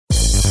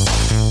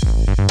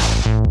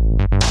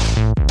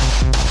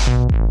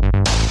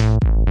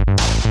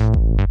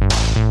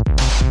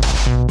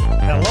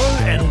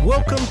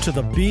to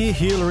the Beer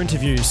Healer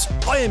Interviews.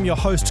 I am your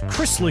host,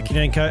 Chris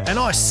Lukinenko, and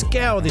I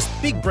scour this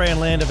big brand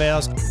land of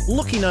ours,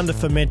 looking under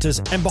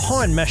fermenters and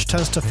behind mash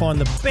tuns to find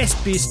the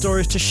best beer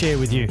stories to share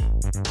with you.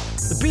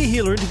 The Beer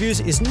Healer Interviews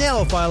is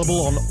now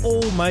available on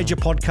all major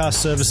podcast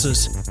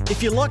services.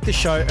 If you like the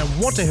show and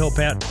want to help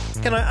out,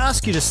 can I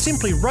ask you to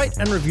simply rate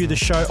and review the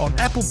show on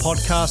Apple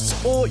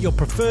Podcasts or your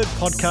preferred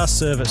podcast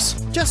service?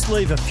 Just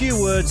leave a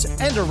few words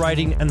and a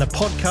rating and the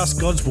podcast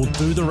gods will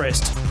do the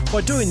rest.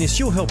 By doing this,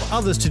 you'll help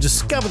others to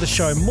discover the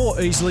show more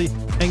easily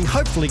and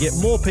hopefully get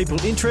more people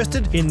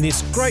interested in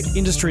this great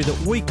industry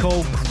that we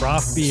call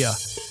craft beer.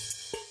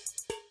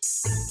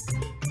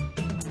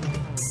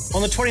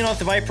 On the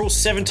 29th of April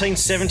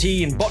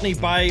 1770 in Botany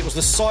Bay, it was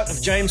the site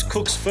of James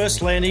Cook's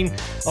first landing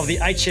of the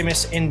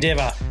HMS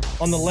Endeavour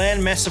on the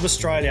land mass of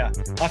Australia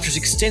after his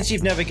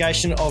extensive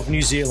navigation of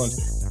New Zealand.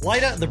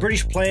 Later, the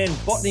British planned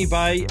Botany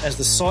Bay as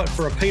the site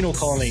for a penal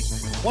colony.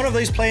 One of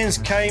these plans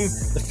came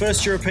the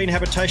first European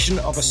habitation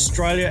of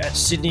Australia at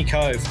Sydney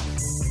Cove.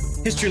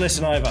 History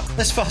lesson over.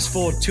 Let's fast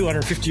forward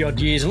 250 odd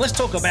years and let's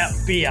talk about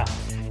beer.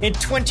 In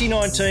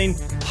 2019,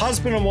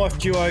 husband and wife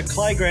duo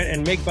Clay Grant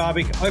and Meg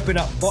Barbic opened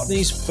up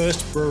Botany's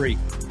first brewery,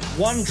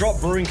 One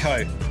Drop Brewing Co.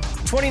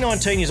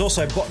 2019 is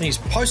also Botany's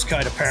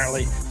postcode,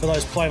 apparently, for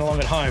those playing along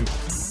at home.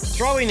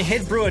 Throw in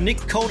head brewer Nick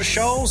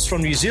Calder-Scholes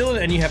from New Zealand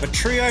and you have a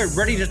trio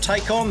ready to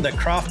take on the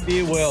craft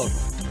beer world.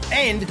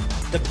 And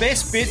the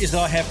best bit is that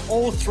I have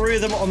all three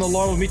of them on the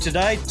line with me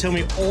today to tell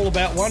me all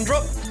about One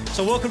Drop.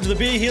 So welcome to the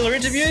Beer Healer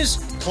Interviews,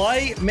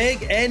 Clay,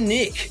 Meg and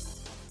Nick.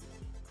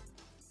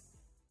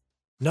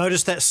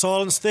 Notice that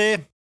silence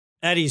there?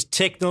 That is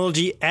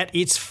technology at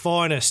its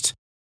finest.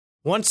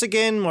 Once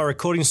again, my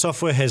recording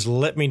software has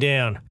let me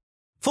down.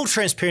 Full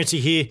transparency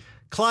here,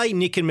 Clay,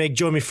 Nick and Meg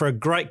joined me for a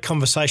great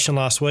conversation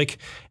last week,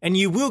 and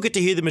you will get to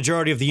hear the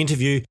majority of the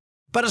interview,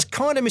 but it's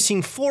kind of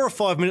missing 4 or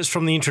 5 minutes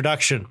from the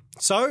introduction.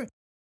 So,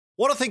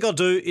 what I think I'll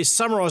do is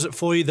summarise it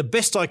for you the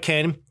best I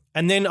can,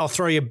 and then I'll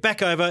throw you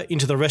back over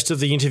into the rest of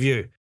the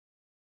interview.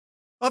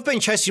 I've been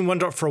chasing One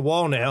Drop for a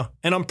while now,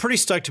 and I'm pretty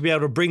stoked to be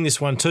able to bring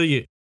this one to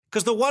you,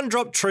 because the One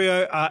Drop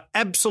trio are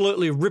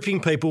absolutely ripping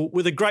people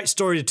with a great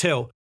story to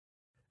tell.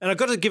 And I've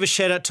got to give a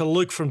shout out to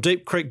Luke from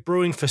Deep Creek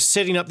Brewing for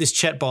setting up this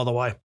chat, by the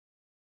way.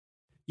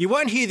 You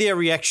won't hear their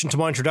reaction to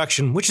my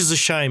introduction, which is a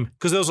shame,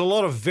 because there was a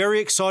lot of very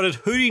excited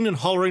hooting and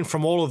hollering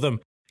from all of them,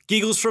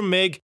 giggles from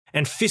Meg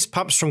and fist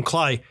pumps from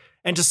Clay.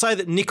 And to say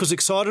that Nick was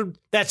excited,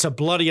 that's a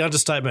bloody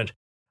understatement.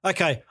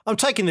 Okay, I'm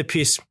taking the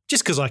piss,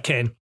 just because I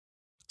can.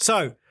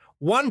 So,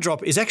 One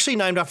Drop is actually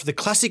named after the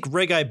classic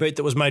reggae beat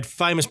that was made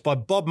famous by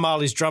Bob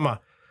Marley's drummer.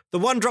 The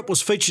One Drop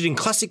was featured in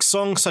classic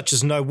songs such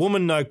as No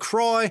Woman, No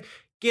Cry,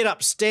 Get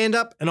Up, Stand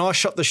Up, and I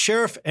Shot the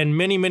Sheriff, and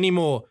many, many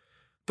more.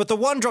 But the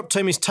One Drop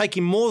team is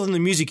taking more than the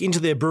music into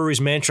their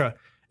brewery's mantra.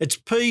 It's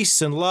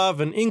peace and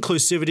love and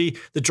inclusivity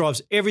that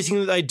drives everything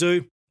that they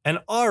do, and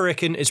I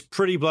reckon it's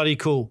pretty bloody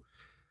cool.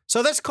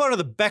 So that's kind of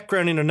the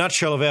background in a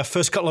nutshell of our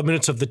first couple of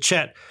minutes of the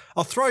chat.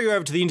 I'll throw you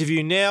over to the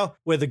interview now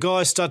where the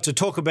guys start to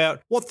talk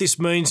about what this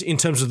means in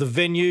terms of the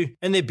venue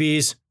and their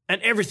beers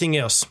and everything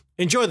else.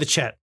 Enjoy the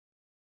chat.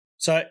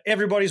 So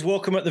everybody's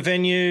welcome at the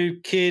venue,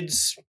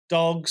 kids,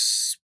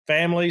 dogs,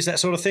 families, that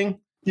sort of thing?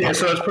 Yeah,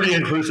 so it's a pretty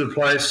inclusive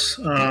place.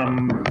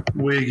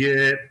 We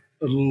get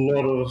a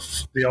lot of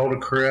the older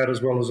crowd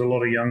as well as a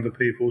lot of younger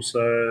people. So,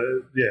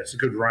 yeah, it's a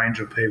good range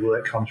of people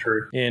that come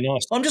through. Yeah,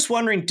 nice. I'm just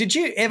wondering, did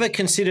you ever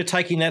consider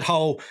taking that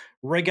whole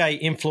reggae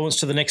influence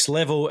to the next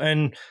level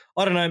and,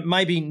 I don't know,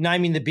 maybe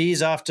naming the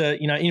beers after,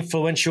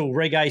 influential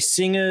reggae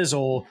singers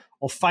or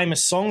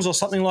famous songs or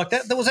something like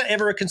that? Was that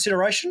ever a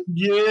consideration?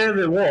 Yeah,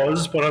 there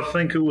was, but I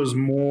think it was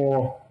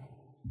more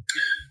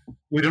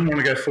 – we didn't want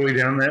to go fully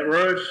down that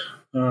road.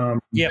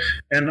 Yep.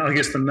 And I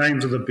guess the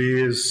names of the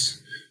beers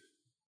 –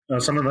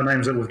 some of the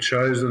names that we've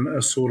chosen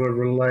are sort of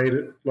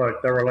related, like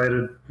they're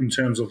related in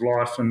terms of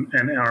life and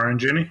our own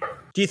journey.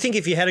 Do you think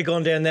if you had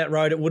gone down that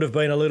road, it would have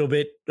been a little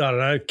bit, I don't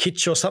know,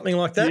 kitsch or something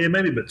like that? Yeah,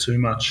 maybe a bit too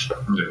much.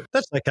 Yeah.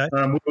 That's okay.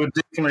 We were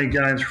definitely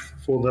going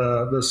for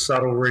the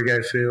subtle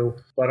reggae feel,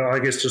 but I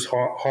guess just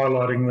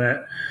highlighting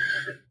that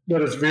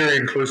it's very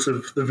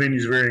inclusive. The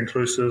venue's very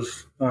inclusive.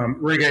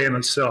 Reggae in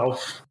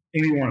itself,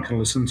 anyone can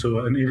listen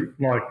to it, and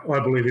I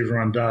believe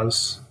everyone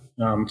does.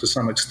 To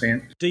some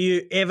extent. Do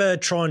you ever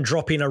try and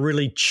drop in a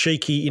really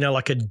cheeky,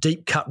 like a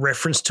deep cut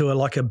reference to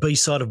a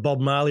B-side of Bob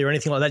Marley or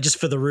anything like that, just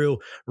for the real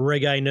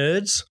reggae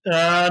nerds?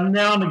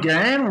 Now and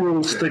again,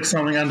 we'll stick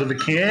something under the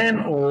can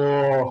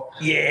or...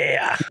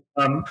 Yeah.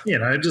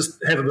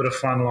 Just have a bit of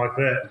fun like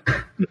that.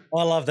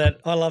 I love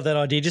that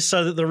idea, just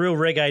so that the real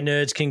reggae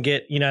nerds can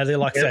get,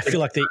 they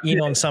feel like they're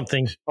in on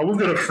something. I've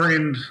got a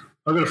friend,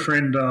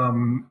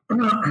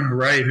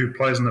 Ray, who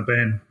plays in the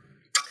band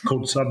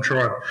called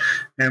Subtribe,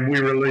 and we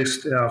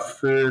released our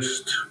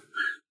first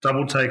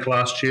double take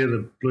last year,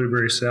 the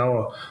Blueberry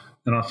Sour,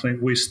 and I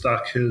think we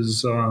stuck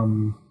his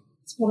Spotify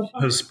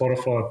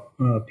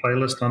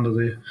playlist under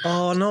there.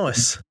 Oh,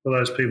 nice. For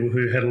those people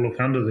who had a look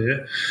under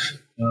there,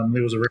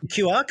 there was a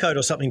QR code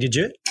or something, did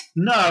you?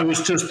 No, it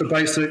was just the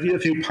basic,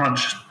 if you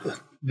punch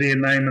their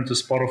name into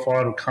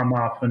Spotify, it'll come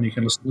up and you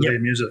can listen to their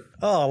music.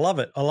 Oh, I love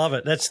it. I love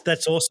it.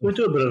 That's awesome. We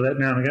do a bit of that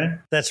now and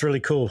again. That's really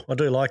cool. I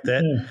do like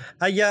that.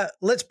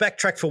 Let's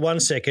backtrack for 1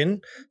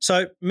 second.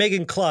 So,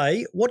 Megan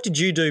Clay, what did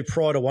you do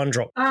prior to One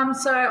Drop?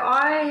 So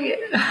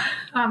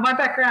my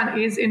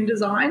background is in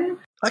design.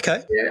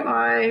 Okay. Yeah,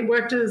 I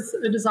worked as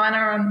a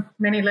designer on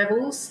many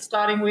levels,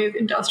 starting with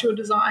industrial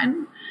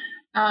design.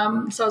 So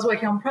I was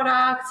working on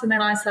products, and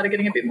then I started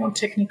getting a bit more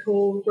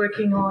technical,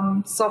 working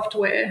on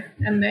software,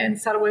 and then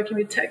started working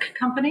with tech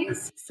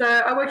companies. So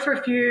I worked for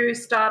a few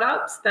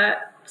startups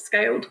that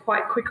scaled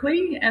quite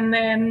quickly, and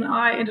then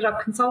I ended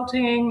up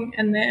consulting,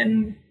 and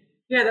then,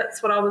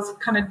 that's what I was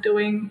kind of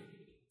doing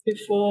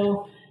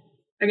before,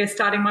 I guess,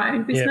 starting my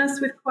own business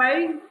with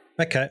Clay.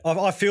 Okay.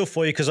 I feel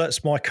for you because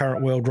that's my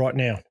current world right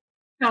now.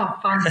 Oh,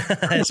 fun.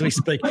 As we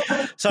speak.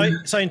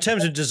 So in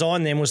terms of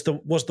design then, was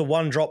the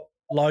One Drop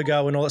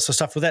logo and all that sort of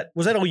stuff,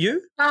 was that all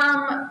you?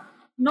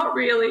 Not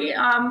really.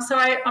 So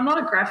I'm not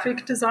a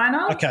graphic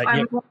designer. Okay.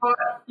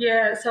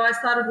 So I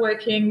started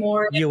working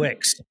more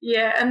UX.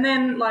 Yeah, and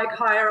then like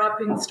higher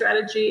up in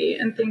strategy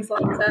and things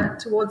like that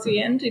towards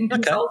the end in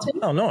consulting.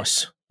 Oh,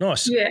 nice.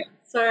 Yeah.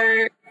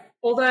 So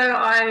although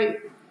I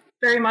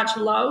very much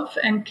love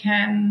and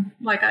can,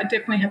 like, I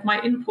definitely have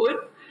my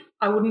input,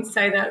 I wouldn't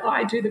say that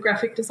I do the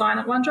graphic design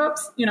at One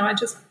Drops.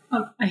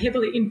 I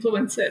heavily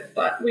influence it,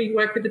 but we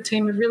work with a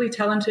team of really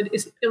talented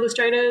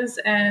illustrators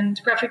and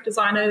graphic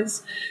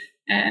designers.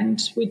 And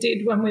we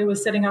did, when we were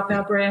setting up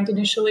our brand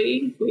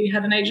initially, we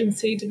had an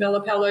agency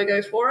develop our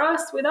logo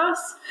with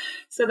us.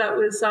 So that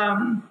was,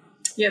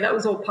 that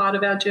was all part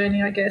of our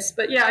journey, I guess.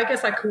 But I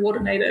guess I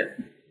coordinate it.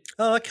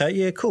 Oh, okay.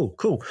 Yeah,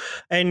 cool.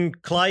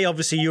 And Clay,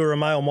 obviously you were a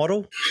male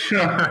model.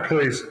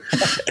 Please.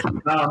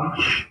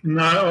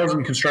 No, I was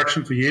in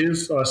construction for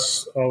years. I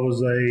was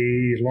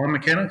a line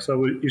mechanic, so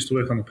we used to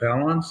work on the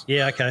power lines.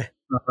 Yeah, okay.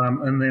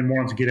 And then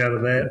wanted to get out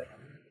of that.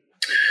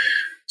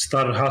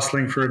 Started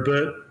hustling for a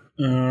bit.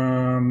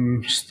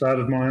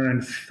 Started my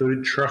own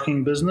food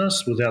trucking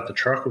business without the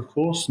truck, of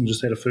course, and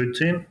just had a food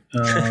team.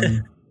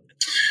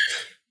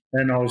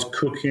 And I was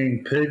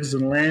cooking pigs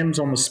and lambs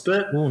on the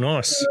spit. Oh,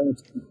 nice.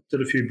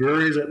 Did a few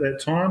breweries at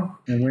that time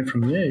and went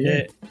from there,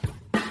 yeah.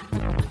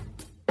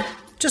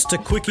 Just a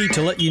quickie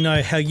to let you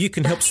know how you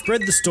can help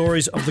spread the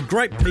stories of the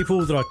great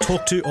people that I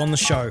talk to on the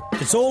show.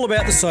 It's all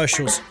about the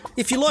socials.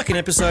 If you like an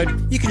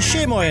episode, you can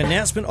share my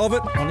announcement of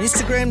it on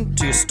Instagram,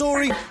 to your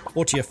story,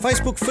 or to your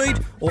Facebook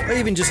feed, or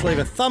even just leave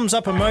a thumbs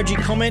up emoji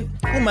comment,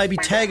 or maybe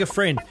tag a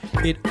friend.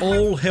 It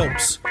all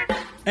helps.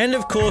 And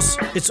of course,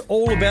 it's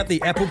all about the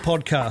Apple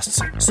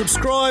Podcasts.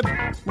 Subscribe,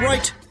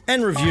 rate,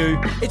 and review.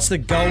 It's the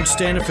gold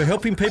standard for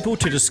helping people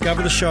to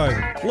discover the show.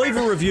 Leave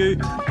a review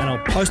and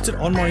I'll post it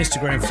on my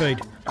Instagram feed.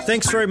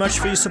 Thanks very much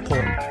for your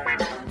support.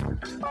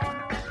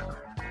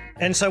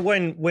 And so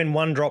when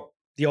One Drop,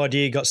 the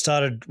idea got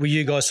started, were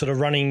you guys sort of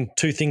running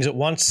two things at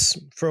once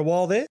for a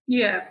while there?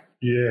 Yeah.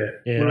 Yeah.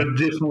 We were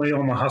definitely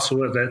on the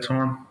hustle at that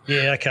time.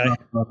 Yeah, okay.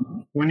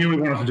 We knew we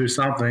wanted to do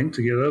something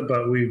together,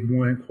 but we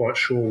weren't quite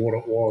sure what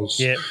it was.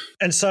 Yeah.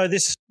 And so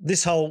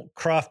this whole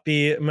craft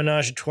beer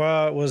menage a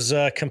trois was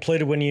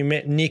completed when you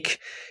met Nick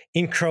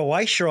in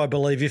Croatia, I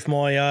believe, if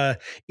my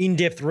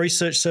in-depth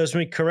research serves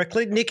me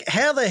correctly. Nick,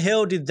 how the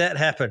hell did that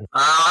happen?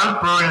 I'm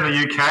brewing in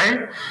the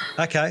UK.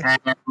 Okay.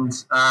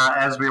 And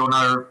as we all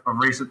know, of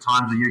recent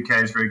times, the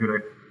UK is very good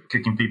at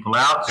kicking people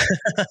out. So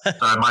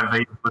my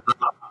visa was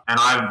up. And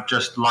I've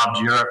just loved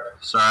Europe.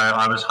 So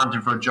I was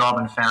hunting for a job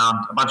and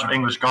found a bunch of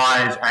English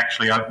guys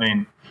actually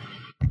opening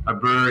a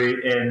brewery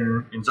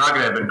in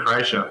Zagreb in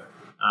Croatia.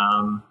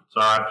 So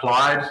I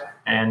applied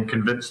and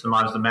convinced them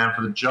I was the man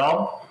for the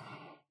job.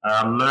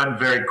 Learned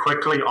very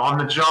quickly on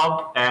the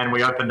job, and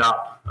we opened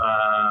up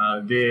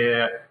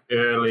there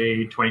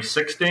early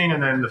 2016,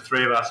 and then the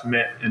three of us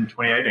met in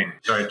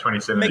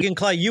 2017. Megan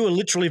Clay, you were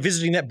literally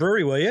visiting that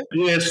brewery, were you?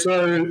 Yeah,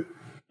 so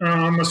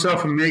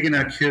myself and Meg and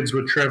our kids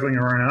were travelling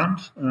around,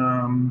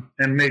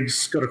 and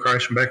Meg's got a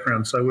Croatian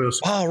background, so we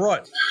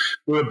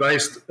were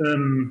based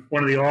in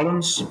one of the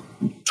islands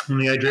on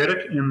the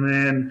Adriatic, and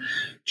then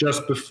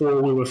just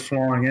before we were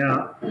flying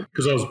out,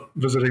 because I was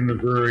visiting the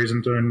breweries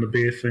and doing the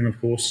beer thing, of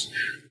course,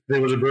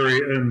 there was a brewery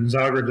in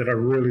Zagreb that I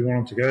really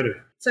wanted to go to.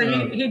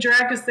 So he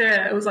dragged us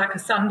there. It was like a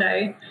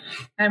Sunday,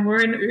 and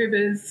we're in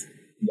Ubers.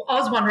 I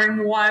was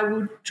wondering why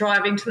we're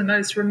driving to the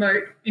most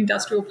remote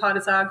industrial part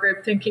of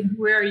Zagreb, thinking,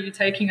 where are you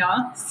taking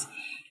us?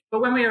 But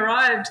when we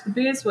arrived, the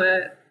beers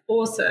were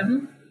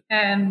awesome,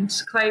 and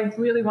Clay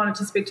really wanted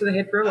to speak to the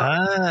head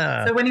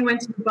brewer. So when he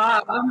went to the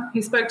bar,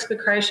 he spoke to the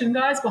Croatian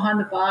guys behind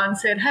the bar and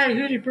said, hey,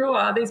 who's your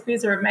brewer? These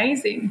beers are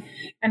amazing.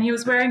 And he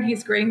was wearing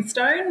his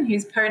greenstone,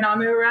 his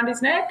pounamu around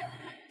his neck.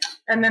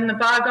 And then the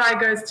bar guy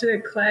goes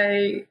to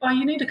Clay, oh,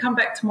 you need to come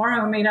back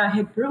tomorrow and meet our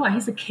head brewer.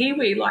 He's a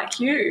Kiwi like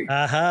you.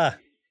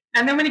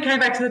 And then when he came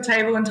back to the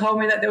table and told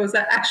me that there was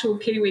an actual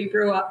Kiwi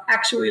brewer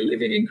actually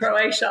living in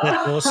Croatia,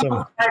 that's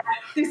awesome.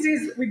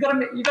 You got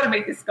to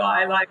meet this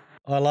guy. Like,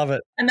 I love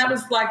it. And that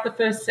was like the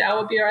first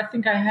sour beer I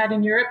think I had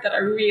in Europe that I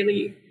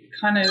really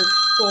kind of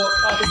thought,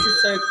 oh, this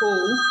is so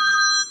cool.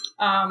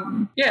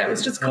 It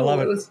was just cool. I love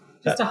it. It was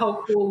just a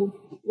whole cool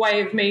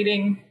way of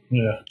meeting.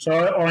 Yeah. So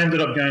I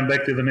ended up going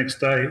back there the next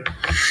day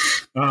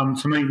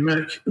to meet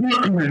Mick,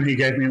 and he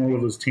gave me all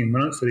of his 10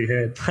 minutes that he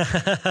had.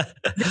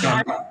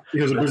 He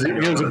was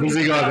a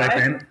busy guy back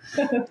then.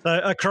 So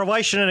a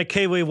Croatian and a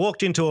Kiwi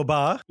walked into a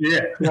bar.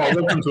 Yeah. Well, I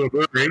walked into a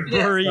brewery.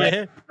 Brewery,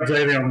 yeah. I was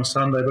there on a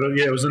Sunday, but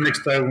it was the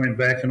next day we went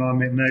back and I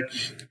met Nick.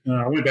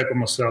 I went back by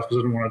myself because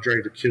I didn't want to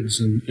drag the kids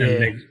and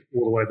Nick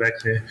all the way back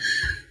there.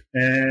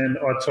 And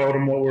I told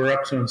him what we were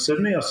up to in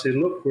Sydney. I said,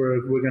 look,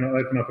 we're going to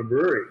open up a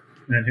brewery.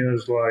 And he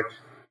was like,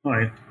 oh,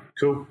 yeah,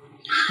 cool.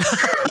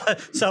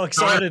 So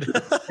excited.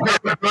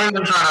 I'm trying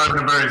to open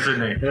a brewery in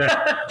Sydney.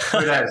 Yeah.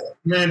 2 days.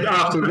 And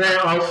after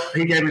that,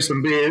 he gave me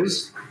some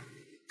beers.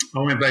 I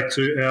went back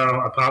to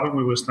our apartment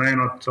we were staying.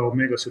 I told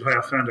Meg, I said, hey,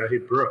 I found our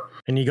head brewer.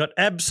 And you got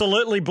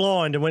absolutely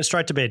blind and went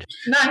straight to bed.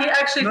 No, he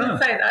actually did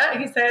say that.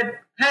 He said,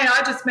 hey,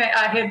 I just met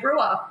our head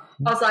brewer.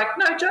 I was like,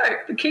 no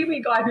joke, the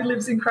Kiwi guy who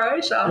lives in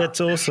Croatia. That's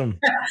awesome.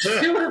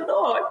 Who would have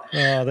thought?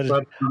 Oh, that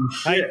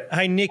is...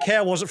 Hey, Nick,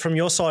 how was it from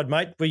your side,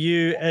 mate? Were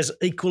you as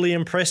equally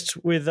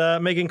impressed with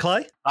Meg and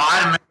Clay?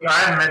 I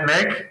hadn't met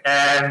Meg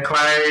and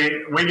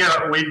Clay. We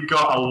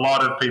got a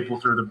lot of people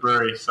through the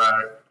brewery, so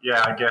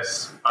yeah, I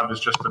guess I was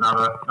just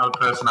another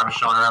person I was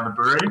showing around the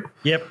brewery.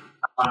 Yep.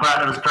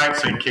 But it was great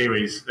seeing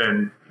Kiwis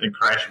in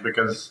Croatia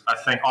because I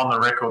think on the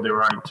record there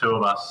were only 2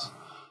 of us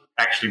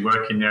actually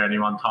working there at any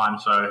one time,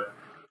 so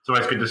it's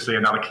always good to see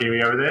another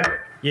Kiwi over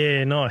there.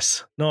 Yeah,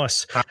 nice.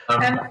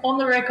 And on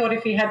the record,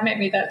 if he had met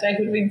me that day,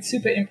 he would have been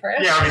super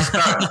impressed. Yeah,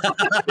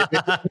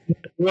 I mean,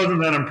 He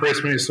wasn't that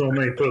impressed when he saw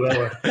me, put it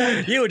that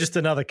way. You were just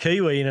another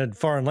Kiwi in a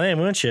foreign land,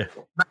 weren't you?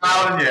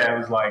 yeah, it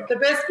was like The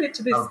best bit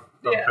to this,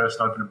 the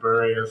person opened a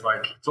brewery. It was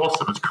like, it's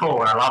awesome, it's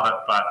cool, and I love it,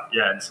 but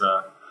yeah, it's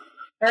I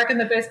reckon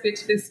the best bit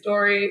to this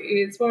story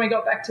is when we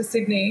got back to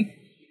Sydney,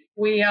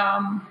 we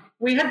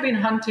had been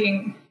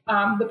hunting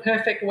the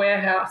perfect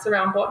warehouse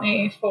around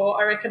Botany for,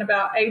 I reckon,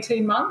 about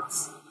 18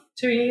 months,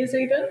 2 years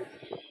even.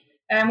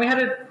 And we had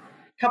a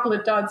couple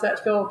of duds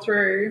that fell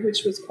through,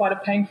 which was quite a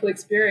painful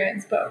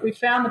experience. But we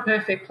found the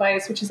perfect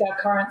place, which is our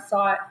current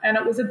site, and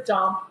it was a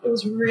dump. It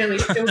was a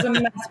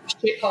massive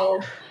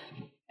shithole.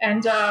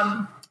 And,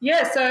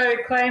 so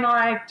Clay and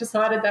I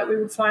decided that we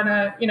would sign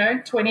a,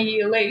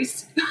 20-year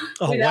lease.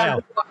 Oh,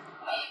 wow.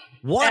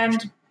 What?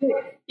 And,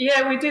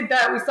 yeah, we did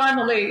that. We signed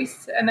the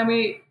lease, and then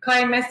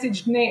Clay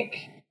messaged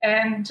Nick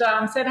and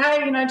said,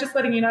 hey, just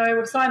letting you know,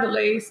 we've signed the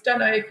lease. Don't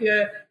know if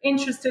you're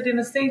interested in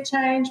a sea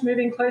change,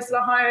 moving closer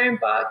to home,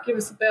 but give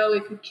us a bell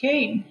if you're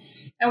keen.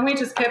 And we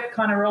just kept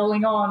kind of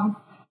rolling on.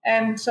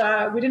 And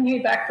we didn't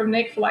hear back from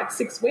Nick for like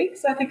 6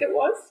 weeks, I think it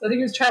was. I think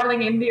he was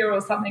travelling India or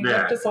something,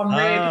 left us on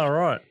read. Oh,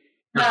 right.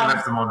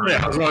 left them on read.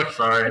 Yeah, I was like,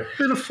 sorry.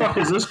 Who the fuck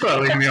is this guy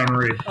leaving me on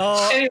read?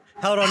 Oh,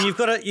 hold on. You've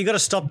got to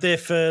stop there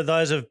for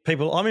those of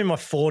people. I'm in my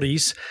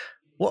 40s.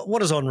 What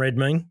does on read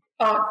mean?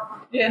 Oh,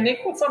 yeah,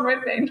 Nick, what's on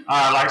red mean?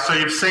 So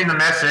you've seen the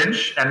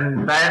message,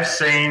 and they've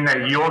seen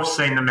that you've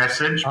seen the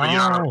message, but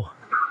yeah. So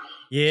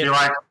you're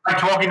like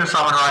talking to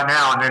someone right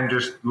now, and then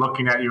just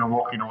looking at you and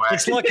walking away.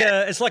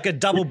 It's like a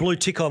double blue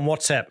tick on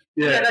WhatsApp.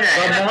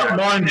 Yeah. But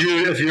mind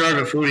you, if you're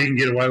over 40, you can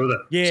get away with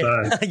it. Yeah,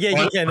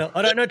 So, No,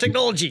 I don't know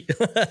technology.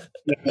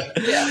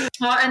 Yeah.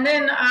 And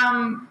then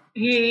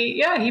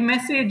he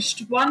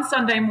messaged one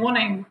Sunday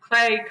morning.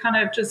 Clay kind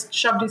of just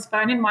shoved his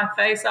phone in my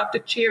face after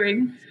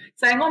cheering,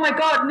 saying, "Oh my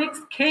God,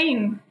 Nick's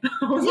keen."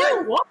 I was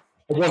like, "What?"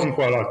 It wasn't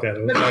quite like that.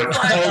 It was like,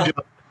 told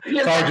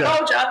you.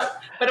 Told you.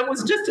 But it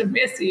was just a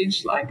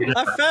message. Like,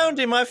 I found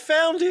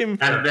him.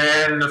 And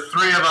then the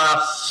 3 of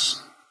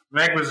us,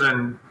 Meg was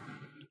in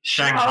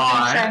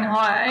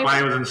Shanghai.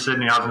 Clay was in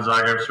Sydney. I was in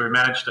Zagreb. So we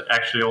managed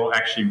to all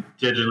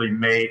digitally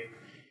meet.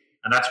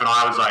 And that's when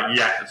I was like,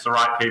 yeah, it's the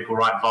right people,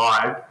 right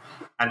vibe.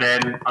 And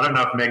then, I don't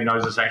know if Meg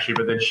knows this actually,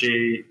 but then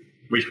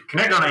we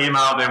connected on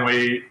email, then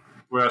we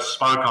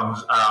spoke on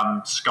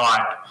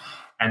Skype,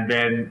 and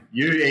then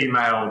you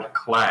emailed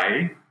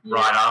Clay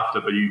right after,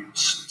 but you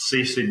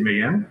CC'd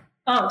me in.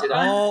 Oh, did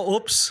I? Oh,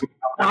 oops.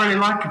 I really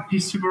like him.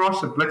 He's super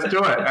awesome. Let's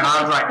do it. And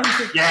I was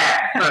like,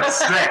 yeah, that's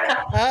sick.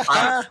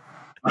 I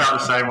felt the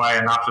same way,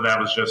 and after that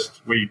was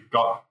just, we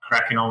got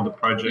cracking on with the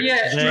project.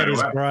 Yeah. That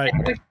is great.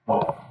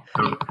 Well,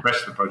 the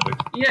rest of the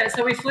project. Yeah,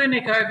 so we flew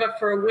Nick over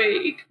for a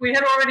week. We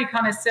had already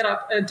kind of set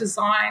up a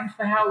design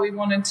for how we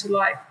wanted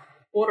to,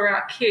 order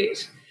our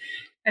kit.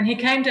 And he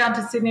came down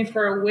to Sydney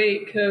for a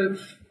week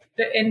of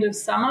the end of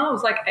summer. It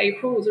was like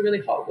April. It was a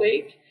really hot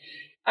week.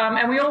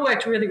 And we all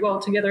worked really well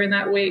together in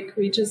that week.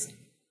 We just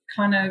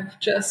kind of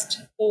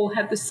all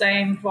had the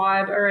same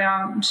vibe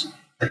around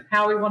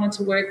how we wanted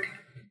to work,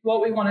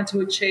 what we wanted to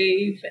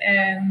achieve,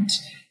 and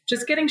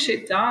just getting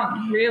shit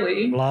done,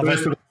 really. Love it.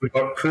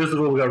 First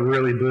of all, we got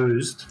really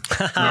boozed.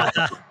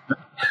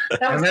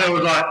 And then it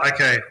was like,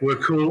 okay, we're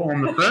cool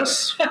on the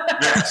first.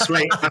 Yeah,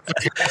 sweet.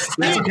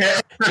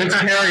 Let's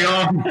carry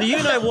on. Do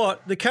you know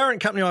what? The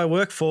current company I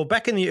work for,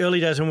 back in the early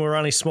days when we were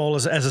only small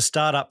as a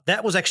startup,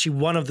 that was actually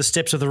one of the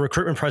steps of the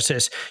recruitment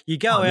process. You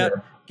go out,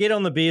 get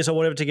on the beers or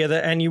whatever together,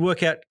 and you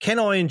work out, can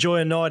I enjoy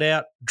a night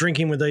out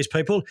drinking with these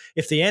people?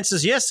 If the answer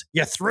is yes,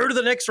 you're through to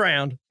the next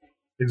round.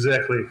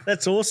 Exactly.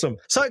 That's awesome.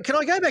 So can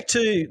I go back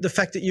to the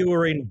fact that you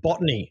were in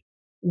Botany?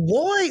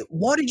 Why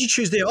did you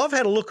choose there? I've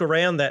had a look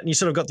around that, and you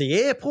sort of got the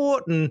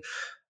airport and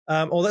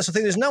all that sort of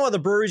thing. There's no other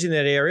breweries in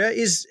that area,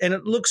 and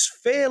it looks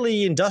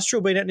fairly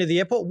industrial being out near the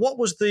airport. What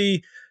was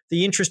the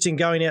interest in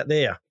going out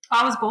there?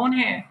 I was born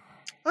here.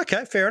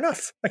 Okay, fair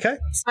enough. Okay.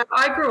 So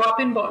I grew up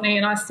in Botany,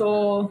 and I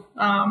saw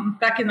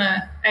back in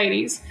the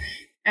 80s,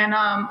 and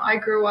I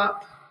grew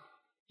up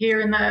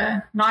here in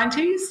the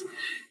 90s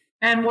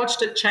and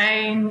watched it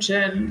change,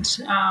 and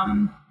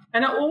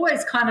it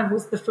always kind of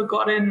was the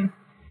forgotten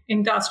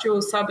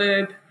industrial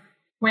suburb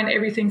when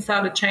everything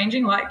started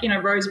changing. Like,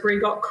 Rosebery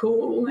got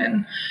cool,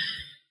 and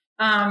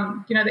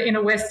the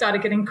inner west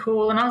started getting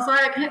cool, and I was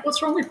like, hey,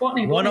 what's wrong with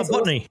Botany? Why not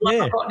Botany?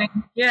 Yeah. Botany.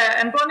 Yeah,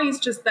 and Botany's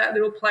just that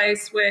little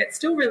place where it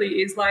still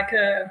really is like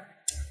a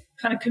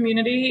kind of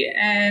community,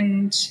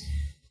 and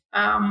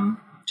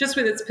just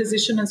with its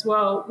position as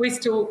well. We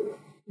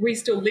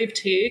still lived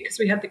here because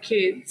we had the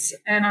kids,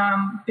 and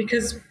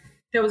because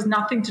there was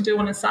nothing to do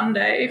on a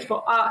Sunday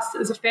for us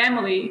as a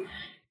family,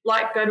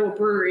 like go to a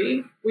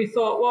brewery, we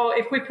thought, well,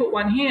 if we put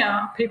one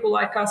here, people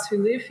like us who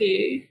live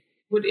here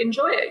would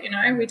enjoy it.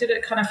 We did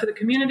it kind of for the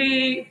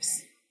community.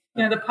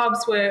 The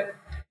pubs were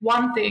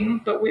one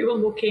thing, but we were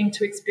looking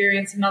to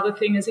experience another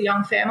thing as a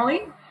young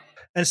family.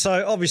 And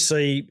so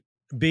obviously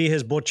beer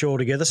has brought you all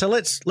together. So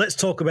let's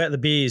talk about the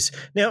beers.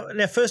 Now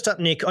first up,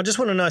 Nick, I just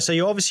want to know, so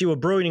you obviously were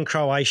brewing in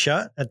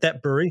Croatia at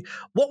that brewery.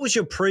 What was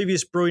your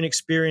previous brewing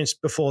experience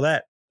before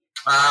that?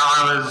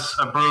 I was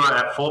a brewer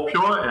at Fort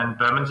Pure in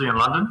Bermondsey in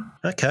London.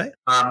 Okay.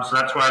 So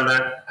that's where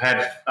I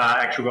had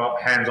actually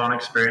got hands-on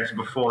experience.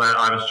 Before that,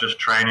 I was just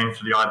training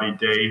for the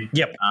IBD.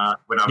 Yep.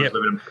 When I was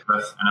living in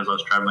Perth and as I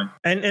was travelling.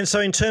 And so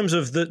in terms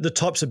of the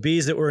types of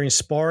beers that were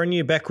inspiring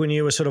you back when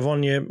you were sort of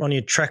on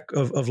your track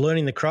of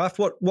learning the craft,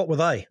 what were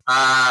they?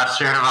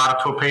 Sierra Nevada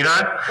Torpedo.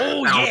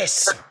 Oh,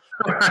 yes.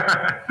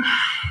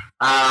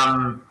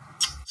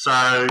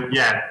 So,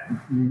 yeah,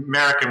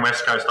 American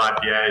West Coast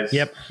IPAs.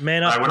 Yep,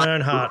 man up my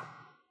own heart.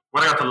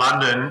 When I got to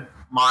London,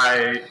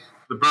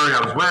 the brewery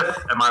I was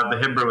with and the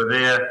head brewer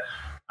there,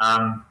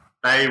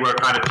 they were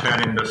kind of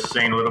turning the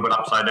scene a little bit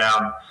upside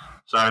down.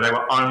 So they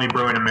were only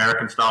brewing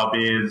American-style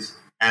beers,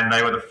 and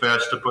they were the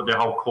first to put their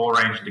whole core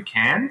range into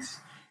cans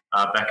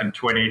back in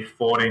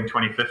 2014,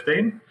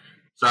 2015.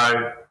 So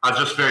I was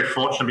just very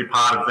fortunate to be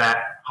part of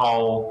that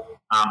whole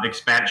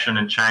expansion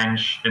and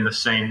change in the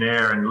scene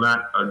there, and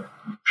learnt a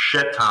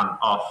shit ton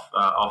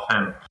off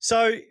him.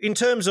 So in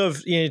terms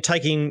of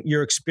taking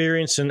your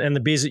experience and the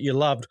beers that you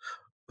loved,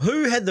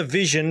 who had the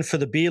vision for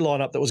the beer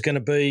lineup that was going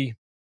to be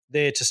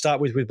there to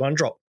start with One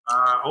Drop?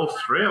 All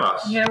three of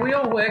us. Yeah, we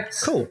all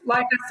worked. Cool.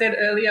 Like I said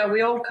earlier,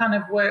 we all kind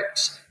of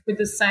worked with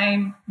the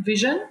same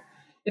vision,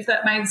 if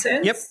that made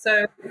sense. Yep.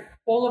 So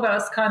all of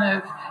us kind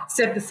of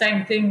said the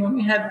same thing when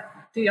we had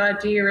the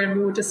idea and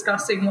we were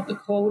discussing what the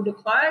core would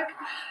look like.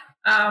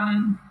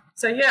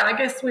 So, yeah, I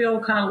guess we all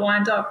kind of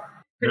lined up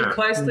pretty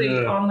closely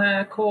on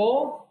the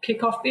core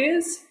kickoff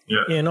beers.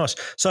 Yeah, nice.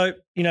 So,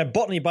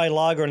 Botany Bay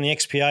Lager and the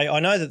XPA, I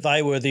know that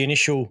they were the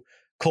initial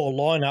core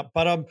lineup,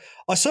 but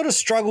I sort of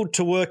struggled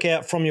to work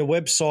out from your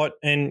website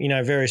and,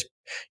 various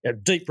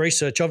deep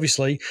research,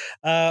 obviously,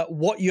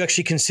 what you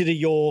actually consider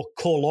your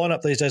core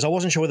lineup these days. I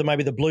wasn't sure whether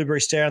maybe the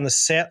Blueberry Stout and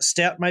the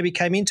Stout maybe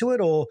came into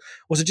it, or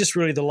was it just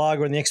really the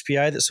Lager and the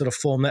XPA that sort of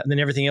form that, and then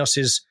everything else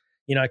is,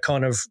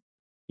 kind of,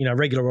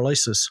 regular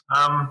releases?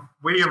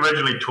 We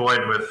originally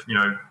toyed with,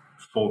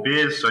 4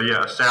 beers. So,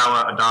 a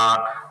sour, a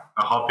dark,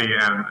 a hoppy,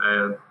 and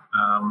a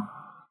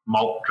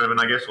malt-driven,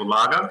 I guess, or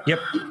lager. Yep.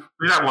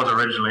 That was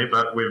originally,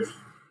 but we've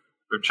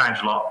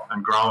changed a lot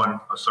and grown,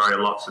 a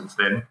lot since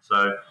then.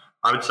 So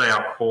I would say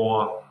our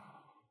core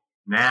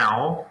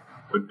now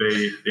would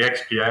be the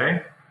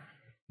XPA.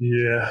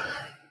 Yeah.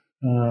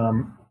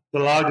 The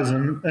lager's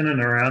in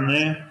and around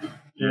there.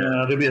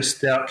 Yeah. There'll be a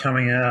stout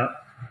coming out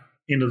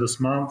end of this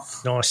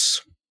month.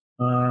 Nice.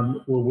 We're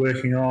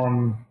working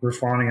on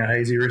refining a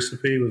hazy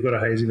recipe. We've got a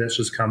hazy that's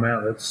just come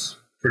out that's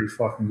pretty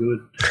fucking good.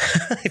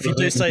 If you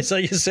do say so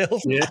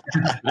yourself. Yeah.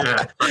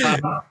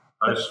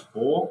 Those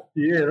 4?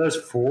 Yeah, those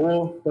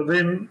 4. But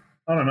then,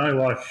 I don't know,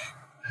 like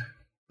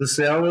the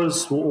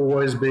sours will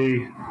always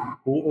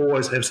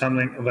have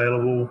something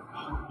available.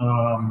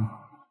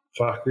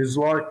 There's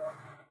like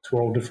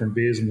 12 different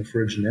beers in the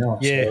fridge now.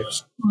 Yeah.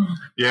 So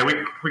yeah,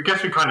 we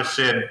guess we kind of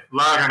said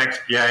lager and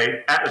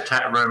XPA at the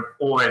tap room,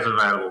 always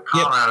available.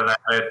 Come out of that.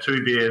 There are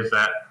 2 beers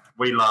that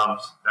we love,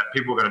 that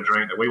people are going to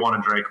drink, that we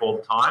want to drink all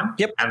the time.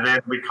 Yep. And then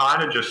we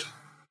kind of just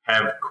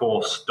have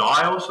core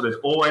styles. So there's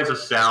always a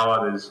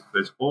sour.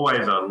 There's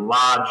always a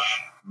large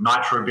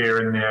nitro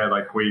beer in there.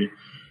 Like we're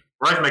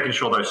always making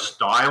sure those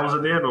styles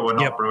are there, but we're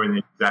not brewing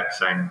the exact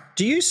same.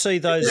 Do you see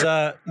those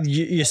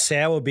your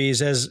sour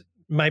beers as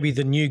maybe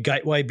the new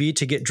gateway beer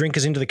to get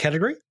drinkers into the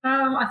category?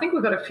 I think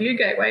we've got a few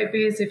gateway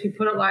beers, if you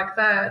put it like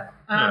that.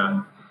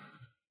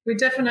 We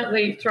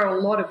definitely throw a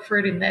lot of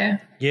fruit in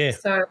there. Yeah.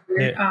 So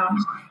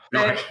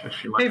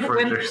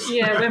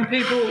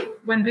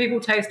when people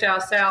taste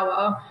our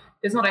sour,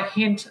 there's not a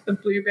hint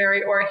of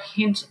blueberry or a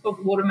hint of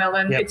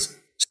watermelon. Yep. It's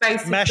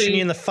basically Smashing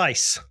you in the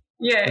face.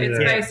 Yeah, it's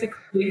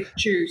basically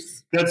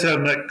juice. That's how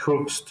Nick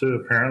cooks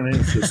too, apparently.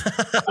 It's just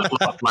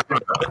love flavour.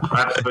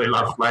 I absolutely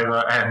love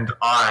flavour, and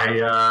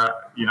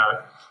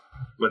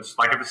it's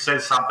like if it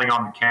says something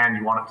on the can,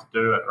 you want it to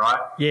do it, right?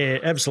 Yeah,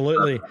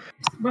 absolutely.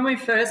 When we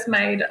first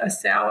made a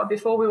sour,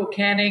 before we were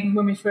canning,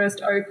 when we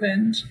first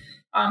opened,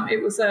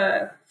 it was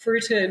a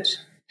fruited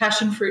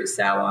passion fruit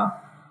sour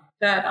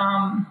that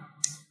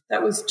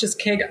was just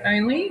keg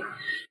only.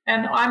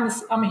 And I'm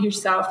a huge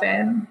sour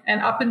fan.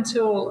 And up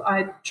until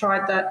I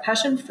tried that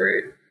passion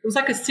fruit, it was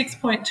like a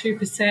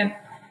 6.2%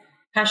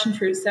 passion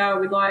fruit sour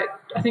with I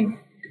think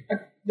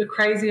the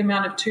crazy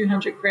amount of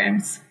 200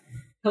 grams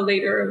per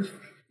litre of,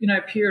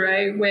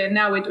 puree, where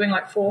now we're doing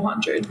like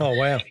 400. Oh,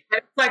 wow.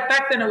 Like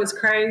back then it was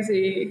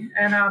crazy.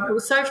 And it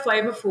was so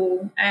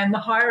flavourful. And the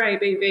higher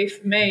ABV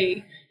for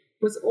me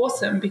was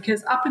awesome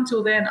because up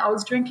until then I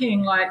was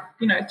drinking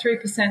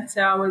 3%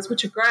 sours,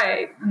 which are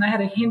great, and they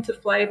had a hint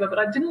of flavour, but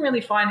I didn't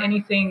really find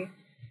anything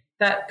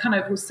that kind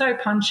of was so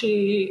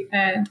punchy,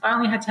 and I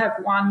only had to have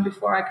one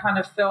before I kind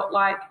of felt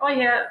like, oh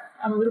yeah,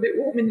 I'm a little bit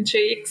warm in the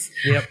cheeks.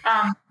 Yep.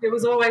 It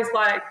was always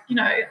like,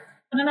 I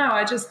don't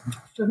know,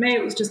 for me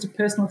it was just a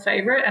personal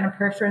favourite and a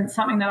preference,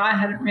 something that I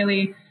hadn't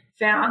really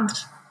found,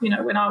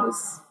 when I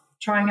was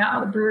trying out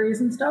other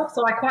breweries and stuff.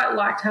 So I quite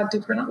liked how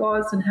different it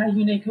was and how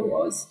unique it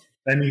was.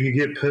 And you could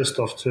get pissed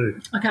off too.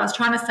 Okay, I was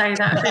trying to say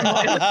that a bit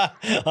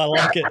more. I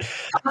like it.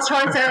 I was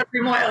trying to say it a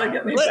bit more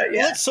elegantly, but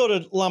yeah. Let's sort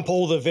of lump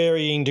all the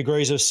varying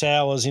degrees of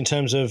sours in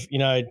terms of,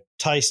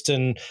 taste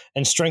and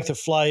strength of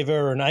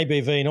flavour and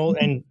ABV and all,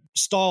 and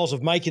styles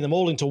of making them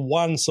all into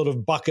one sort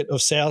of bucket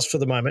of sours for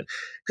the moment.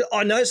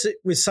 I notice that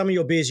with some of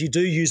your beers, you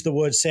do use the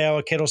word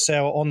sour, kettle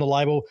sour on the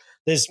label.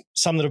 There's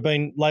some that have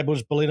been labelled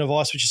as Berliner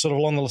Weiss, which is sort of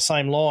along the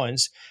same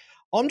lines.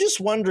 I'm just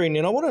wondering,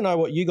 and I want to know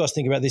what you guys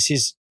think about this,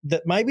 is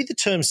that maybe the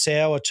term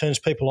sour turns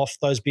people off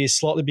those beers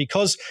slightly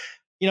because,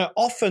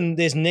 often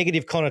there's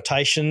negative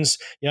connotations,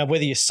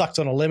 whether you sucked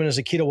on a lemon as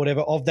a kid or whatever,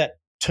 of that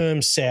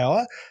term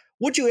sour.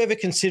 Would you ever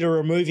consider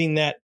removing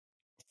that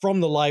from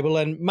the label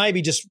and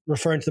maybe just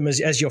referring to them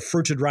as your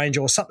fruited range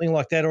or something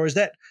like that?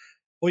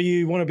 Or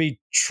you want to be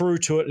true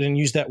to it and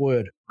use that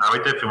word? No, we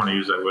definitely want to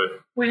use that word.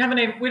 We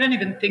don't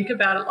even think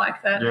about it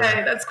like that. Yeah.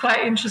 Hey, that's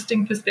quite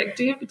interesting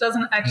perspective. It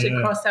doesn't actually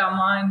cross our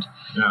mind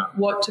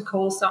what to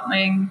call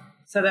something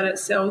so that it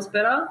sells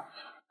better,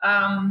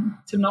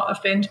 to not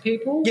offend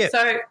people. Yeah.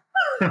 So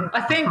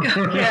I think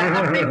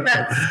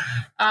that's,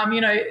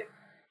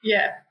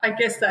 I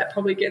guess that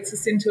probably gets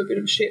us into a bit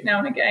of shit now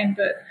and again,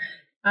 but,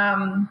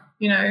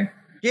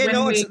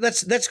 Yeah,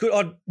 that's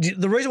good.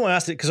 The reason why I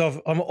asked it,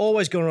 because I'm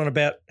always going on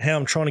about how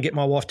I'm trying to get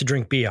my wife to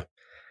drink beer.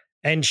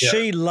 And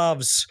she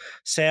loves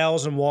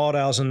sours and wild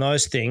ales and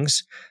those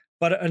things.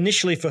 But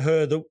initially for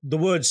her, the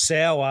word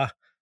sour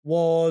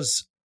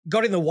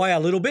got in the way a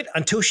little bit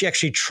until she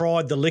actually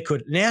tried the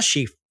liquid. Now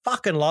she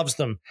fucking loves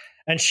them.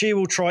 And she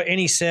will try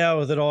any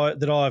sour that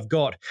I've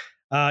got.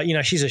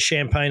 She's a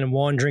champagne and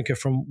wine drinker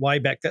from way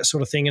back, that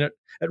sort of thing. And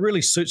it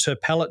really suits her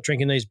palate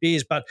drinking these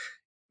beers. But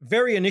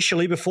very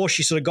initially, before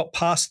she sort of got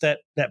past that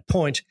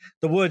point,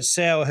 the word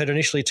sour had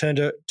initially turned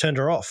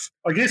her off.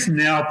 I guess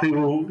now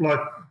people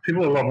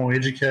are a lot more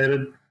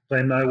educated.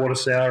 They know what a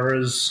sour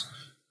is.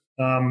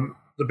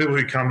 The people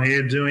who come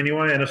here do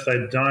anyway, and if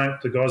they don't,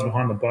 the guys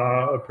behind the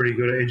bar are pretty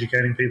good at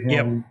educating people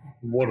on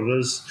what it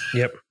is.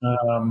 Yep.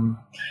 And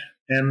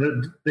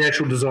the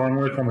actual design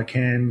work on the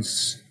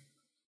cans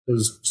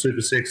is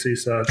super sexy,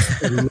 so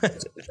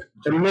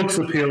it looks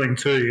appealing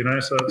too,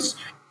 so it's...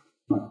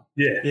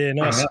 Yeah,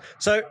 nice.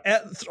 So,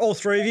 all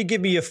three of you, give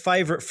me your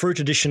favourite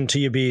fruit addition to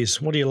your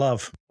beers. What do you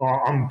love?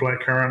 I'm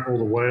blackcurrant all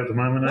the way at the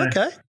moment.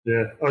 Okay.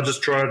 Yeah, I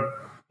just tried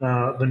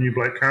the new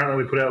blackcurrant that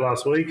we put out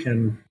last week,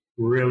 and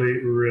really,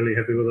 really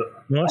happy with it.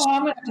 Nice.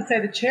 I'm going to have to say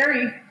the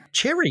cherry.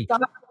 Cherry?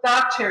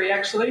 Dark cherry,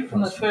 actually,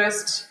 from the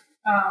first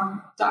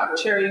dark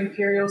cherry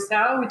imperial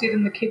sour we did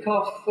in the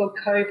kickoff for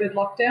COVID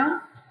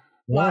lockdown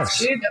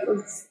last year. That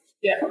was...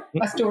 Yeah,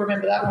 I still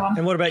remember that one.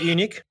 And what about you,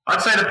 Nick?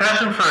 I'd say the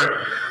passion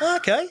fruit.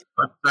 Okay.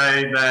 I'd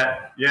say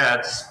that,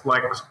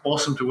 it's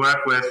awesome to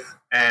work with.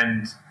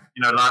 And,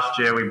 last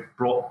year we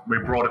brought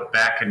it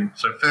back. And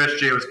so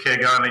first year was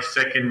keg only,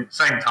 same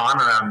time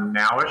around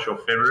nowish or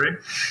February.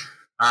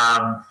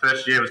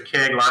 First year was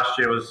keg, last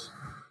year was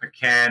a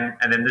can.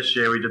 And then this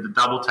year we did the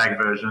double tag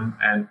version.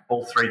 And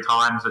all three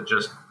times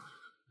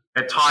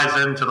it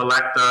ties into the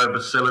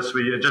lactobacillus.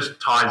 It just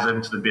ties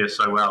into the beer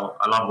so well.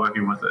 I love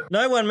working with it.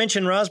 No one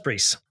mentioned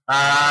raspberries. Just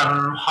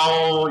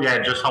hold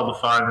the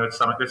phone. There's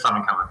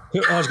something coming.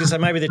 I was going to say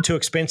maybe they're too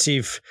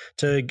expensive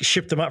to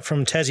ship them up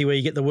from Tassie, where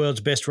you get the world's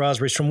best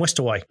raspberries from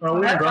Westaway.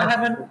 Oh,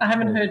 I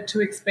haven't heard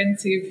too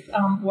expensive.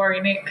 Worry,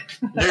 Nick.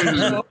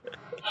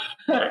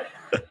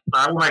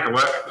 We'll make it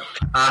work.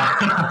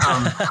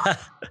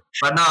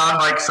 But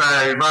no,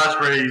 so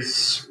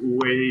raspberries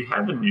we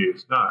haven't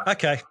used. No.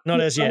 Okay, not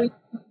as yet.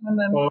 And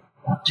then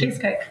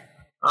cheesecake.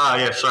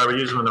 So we're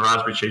using them in the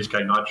raspberry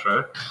cheesecake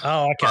nitro.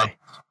 Oh, okay.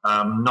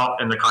 But,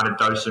 not in the kind of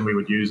dosing we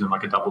would use in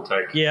like a double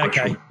take. Yeah,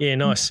 okay. Yeah,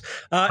 nice.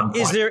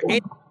 Is there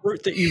any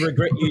fruit that you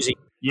regret using?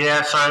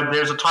 Yeah, so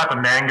there's a type of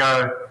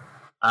mango,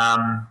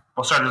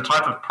 there's a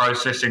type of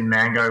processing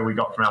mango we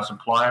got from our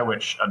supplier,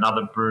 which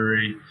another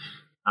brewery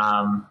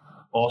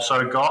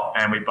also got,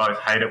 and we both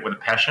hate it with a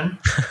passion.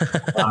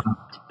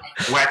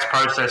 The way it's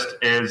processed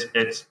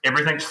is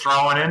everything's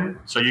thrown in,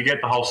 so you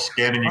get the whole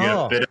skin and you get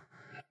a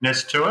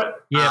bitterness to it,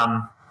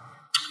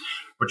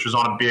 which was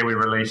on a beer we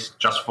released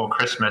just before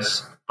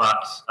Christmas.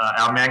 But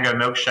our mango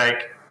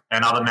milkshake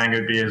and other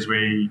mango beers,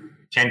 we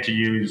tend to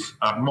use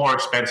a more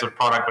expensive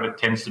product, but it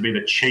tends to be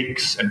the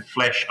cheeks and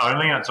flesh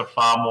only. And it's a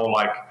far more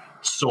like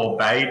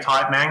sorbet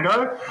type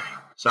mango.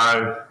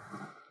 So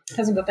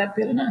hasn't got that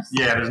bitterness.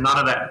 Yeah, there's none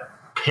of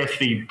that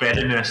pithy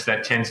bitterness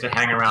that tends to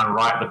hang around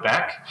right at the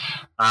back.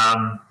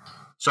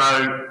 So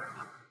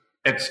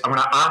I'm going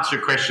to answer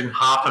your question,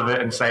 half of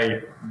it, and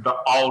say the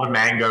old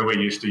mango we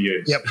used to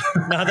use. Yep.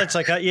 No, that's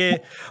okay. Yeah.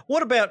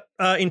 What about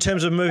in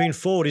terms of moving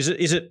forward? Is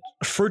it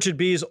fruited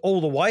beers all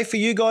the way for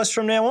you guys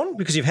from now on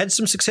because you've had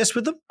some success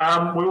with them?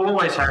 We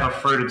always have a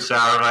fruited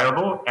sour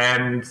available,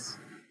 and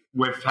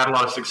we've had a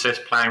lot of success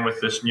playing with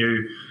this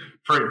new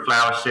fruit and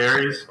flower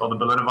series, or the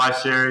Berliner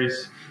Weiss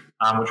series,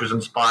 which was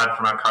inspired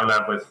from our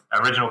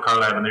original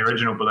collab and the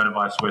original Berliner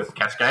Weiss with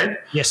Cascade.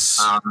 Yes.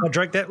 I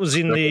drank that. Was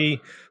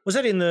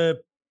that in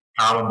the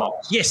Carlin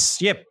box?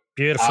 Yes. Yep.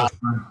 Beautiful.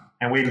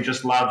 And we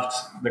just loved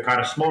the kind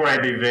of small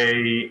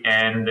ABV,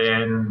 and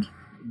then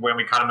when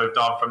we kind of moved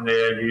on from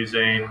there,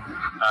 using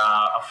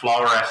a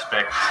flower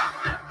aspect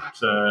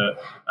to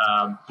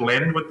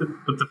blend with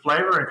the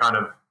flavor and kind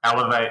of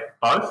elevate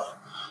both.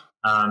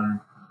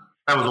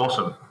 That was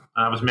awesome.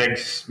 It was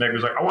Meg's. Meg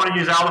was like, I want to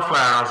use elderflower.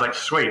 And I was like,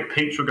 sweet,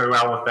 peach will go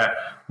well with that.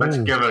 Let's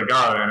give it a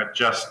go. And it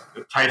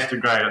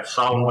tasted great. It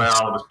sold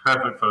well. It was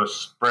perfect for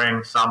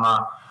spring, summer.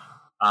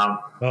 And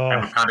we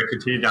kind of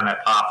continued down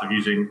that path of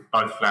using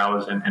both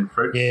flowers and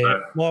fruit.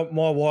 Yeah, so.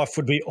 My wife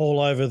would be all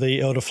over the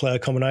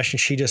elderflower combination.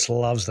 She just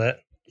loves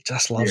that.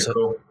 Just loves it.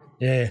 Cool.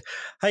 Yeah.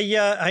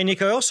 Hey,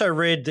 Nick, I also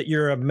read that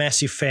you're a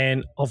massive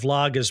fan of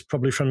lagers,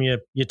 probably from your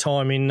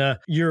time in the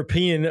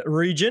European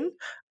region.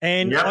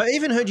 And I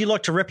even heard you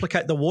like to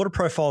replicate the water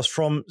profiles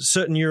from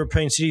certain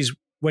European cities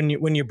when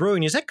you're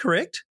brewing. Is that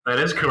correct? That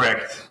is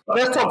correct.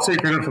 That's top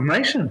secret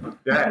information.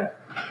 Yeah.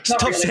 It's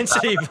top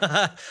sensitive.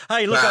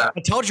 Hey, look, I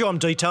told you I'm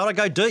detailed. I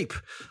go deep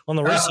on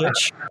the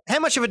research. How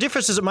much of a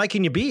difference does it make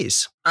in your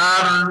beers?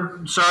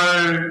 So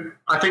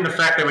I think the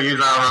fact that we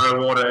use our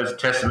own water is a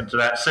testament to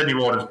that. Sydney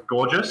water is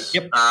gorgeous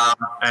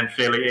and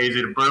fairly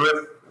easy to brew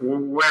with.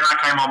 When I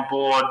came on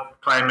board,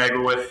 playing Mega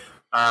with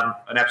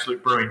an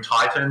absolute brewing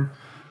titan,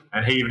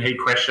 and he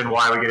questioned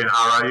why we get an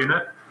RO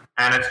unit.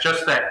 And it's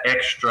just that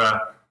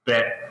extra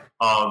bit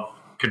of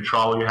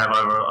control you have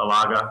over a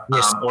lager,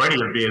 or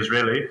any of beers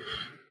really.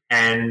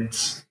 And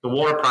the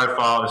water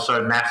profile is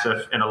so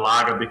massive in a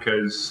lager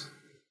because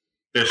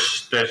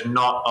there's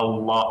not a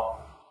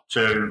lot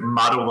to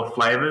muddle the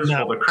flavors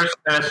or the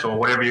crispness or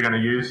whatever you're going to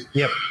use.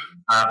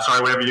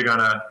 Whatever you're going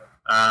to,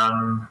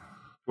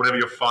 whatever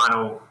your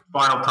final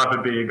type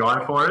of beer you're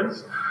going for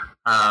is.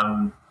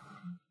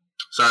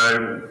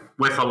 So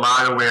with a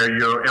lager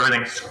where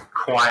everything's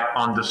quite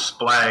on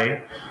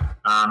display,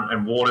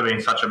 and water being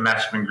such a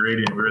massive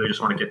ingredient, we really just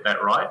want to get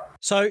that right.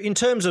 So in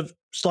terms of,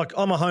 it's like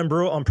I'm a home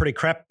brewer, I'm pretty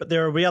crap, but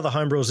there will be other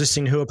home brewers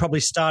listening who are probably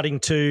starting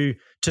to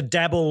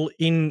dabble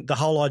in the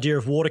whole idea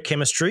of water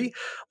chemistry.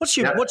 What's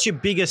your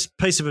biggest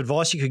piece of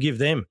advice you could give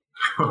them?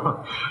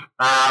 I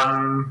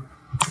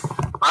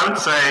would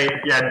say,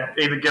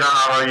 either get an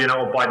RO unit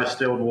or buy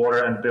distilled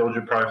water and build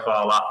your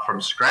profile up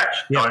from scratch.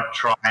 Don't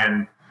try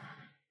and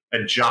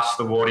adjust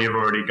the water you've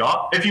already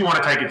got. If you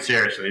want to take it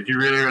seriously, if you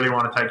really, really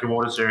want to take your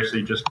water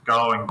seriously, just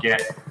go and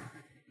get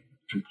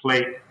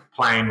complete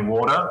plain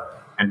water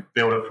and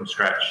build it from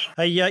scratch.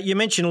 Hey, you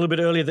mentioned a little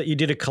bit earlier that you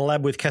did a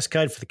collab with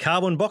Cascade for the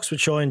Carbon Box,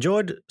 which I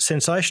enjoyed.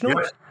 Sensational.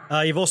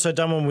 Yep. You've also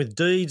done one with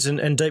Deeds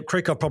and Deep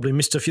Creek. I've probably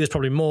missed a few. There's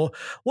probably more.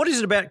 What is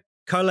it about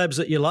collabs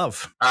that you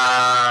love?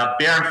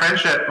 Beer and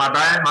friendship, my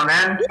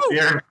man. Woo!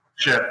 Beer and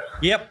friendship.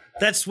 Yep.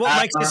 That's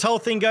what makes this whole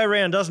thing go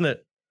round, doesn't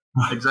it?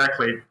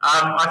 Exactly.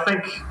 I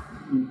think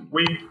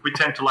we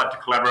tend to like to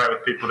collaborate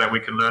with people that we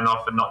can learn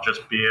off, and not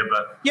just beer,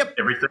 but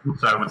everything.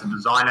 So with the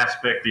design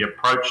aspect, the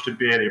approach to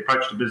beer, the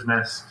approach to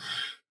business.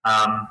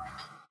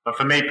 But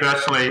for me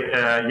personally,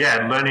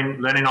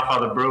 learning off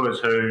other brewers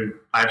who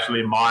I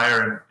absolutely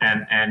admire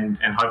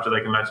and hope that they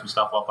can learn some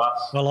stuff off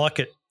us. I like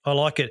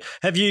it.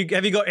 Have you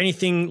got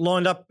anything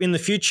lined up in the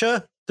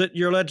future that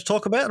you're allowed to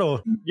talk about?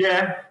 Or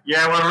yeah,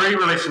 we're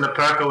re-releasing the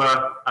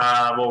Percola.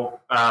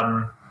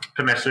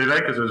 Pimesuve,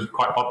 because it was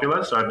quite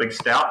popular, so a big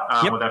stout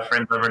with our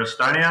friends over in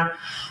Estonia.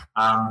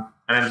 And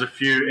there's a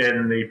few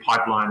in the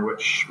pipeline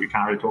which we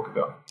can't really talk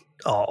about.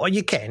 Oh,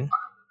 you can.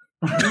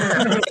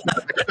 I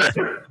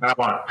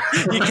won't.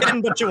 You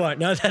can, but you won't.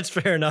 No, that's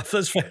fair enough.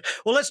 That's fair.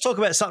 Well, let's talk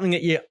about something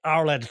that you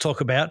are allowed to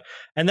talk about,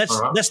 and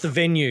that's the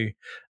venue.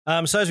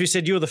 So as we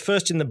said, you were the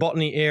first in the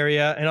Botany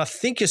area, and I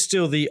think you're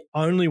still the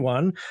only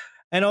one.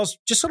 And I was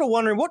just sort of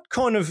wondering, what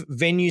kind of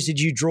venues did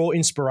you draw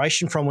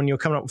inspiration from when you were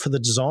coming up for the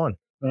design?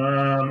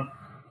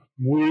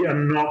 We are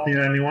not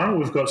the only one.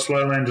 We've got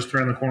Slowland just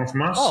around the corner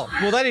from us. Oh,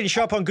 well, they didn't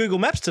show up on Google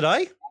Maps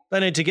today. They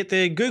need to get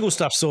their Google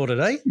stuff sorted,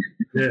 eh?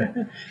 Yeah.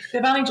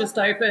 They've only just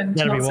opened.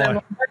 That'll be not why. so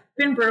long.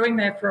 They've been brewing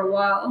there for a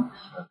while,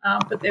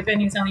 but their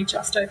venue's only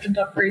just opened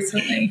up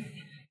recently.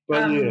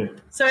 But yeah.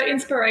 So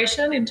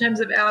inspiration in terms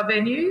of our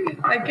venue,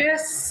 I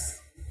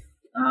guess,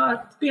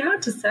 it'd be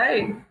hard to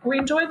say. We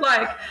enjoyed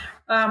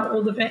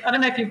all the I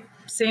don't know if you've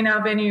seen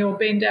our venue or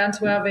been down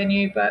to our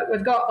venue, but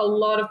we've got a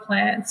lot of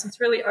plants.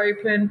 It's really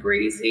open,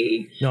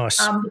 breezy. Nice.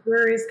 The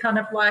brewery is kind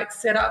of like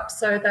set up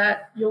so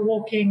that you're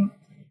walking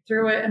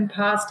through it and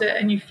past it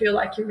and you feel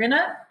like you're in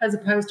it, as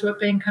opposed to it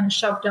being kind of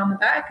shoved down the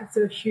back. It's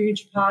a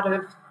huge part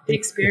of the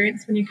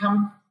experience when you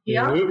come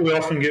here. Yeah, we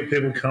often get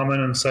people come in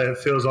and say it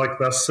feels like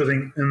they're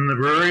sitting in the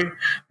brewery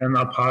and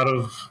they're part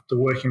of the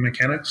working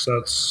mechanics. So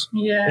it's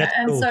Yeah,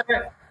 and cool. so,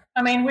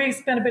 I mean, we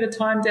spent a bit of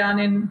time down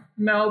in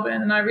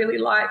Melbourne and I really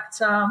liked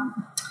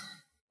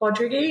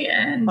Bodrigi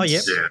and Oh,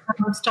 yep.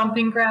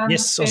 Stomping Ground.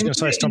 Yes, I was going to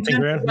say Stomping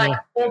Ground. Like Yeah.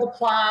 all the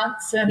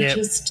plants and Yep.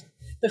 just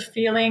the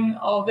feeling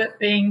of it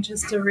being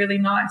just a really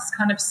nice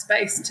kind of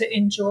space to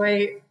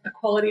enjoy a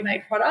quality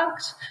made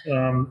product.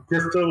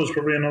 Grifter was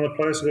probably another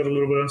place I got a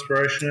little bit of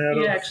inspiration out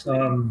of. Yeah,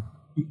 actually.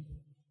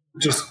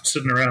 Just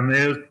sitting around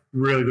there,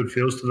 really good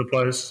feels to the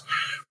place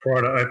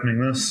prior to opening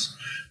this.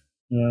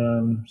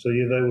 So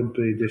yeah, they would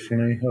be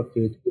definitely up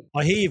there.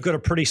 I hear you've got a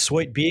pretty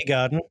sweet beer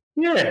garden.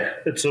 Yeah,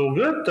 it's all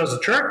good. Does the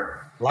trick.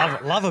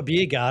 Love a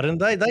beer garden.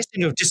 They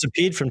seem to have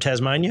disappeared from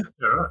Tasmania.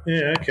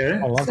 Yeah, okay.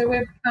 I love So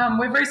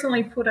we've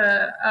recently put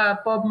a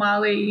Bob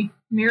Marley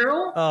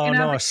mural. Oh, in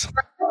our nice.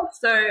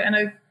 So and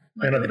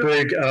a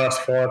big ass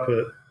fire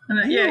pit.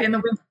 And in the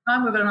winter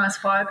time, we've got a nice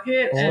fire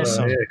pit. and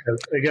Awesome. Yeah,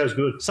 it goes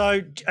good.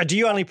 So do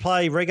you only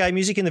play reggae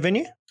music in the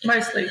venue?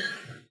 Mostly.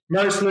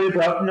 Mostly,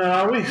 but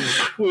no,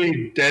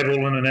 we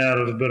dabble in and out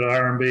of a bit of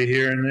R&B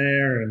here and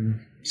there and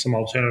some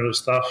alternative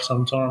stuff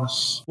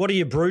sometimes. What do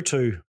you brew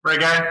to?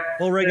 Reggae,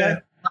 All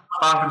reggae?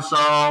 funk and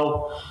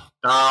soul,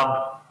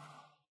 dub,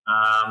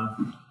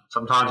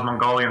 sometimes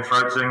Mongolian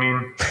throat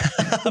singing,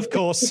 Of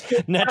course,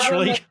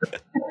 naturally.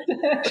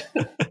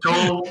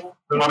 Tool,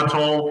 a lot of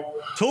Tool.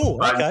 Tool,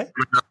 okay.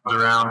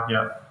 Around,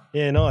 yeah.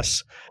 Yeah,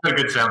 nice. A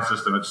good sound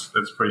system. It's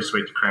pretty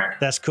sweet to crank.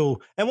 That's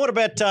cool. And what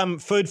about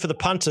food for the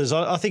punters?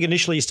 I think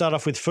initially you start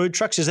off with food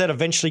trucks. Is that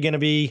eventually going to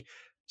be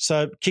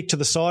kick to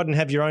the side and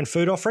have your own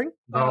food offering?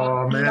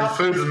 Oh man,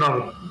 food's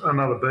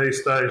another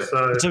beast, eh?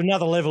 So It's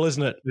another level,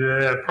 isn't it?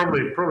 yeah,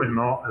 probably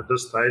not at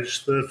this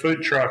stage. The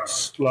food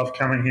trucks love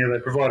coming here. They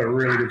provide a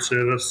really good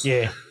service.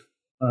 Yeah.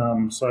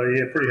 So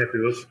yeah, pretty happy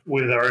with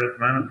where they're at the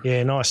moment.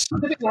 Yeah, nice. To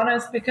be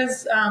honest,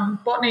 because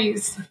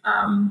botany's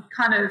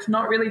kind of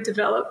not really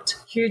developed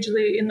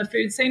hugely in the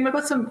food scene. We've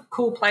got some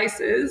cool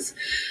places,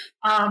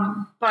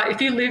 but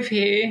if you live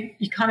here,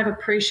 you kind of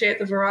appreciate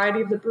the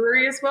variety of the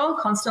brewery as well,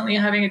 constantly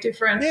having a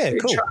different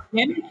food cool. truck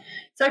in.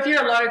 So if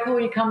you're a local,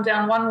 you come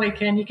down one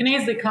weekend, you can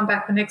easily come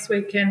back the next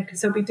weekend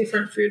because there'll be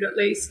different food at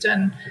least,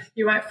 and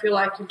you won't feel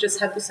like you've just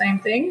had the same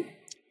thing.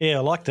 Yeah,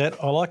 I like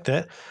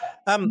that.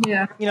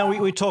 Yeah. You know,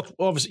 we talked,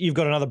 obviously you've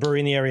got another brewery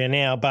in the area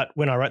now, but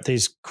when I wrote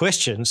these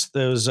questions,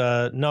 there was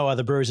no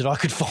other breweries that I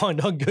could find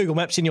on Google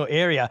Maps in your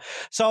area.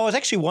 So I was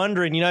actually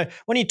wondering, you know,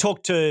 when you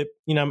talk to,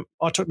 you know,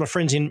 I talk to my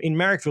friends in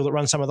Marrickville that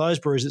run some of those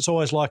breweries, it's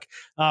always like,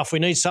 if we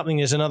need something,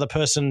 there's another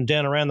person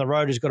down around the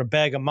road who's got a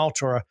bag of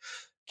malt or a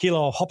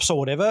kilo of hops or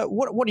whatever.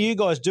 What do you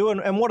guys do,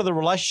 and what are the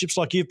relationships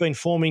like you've been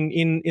forming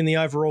in the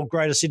overall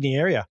Greater Sydney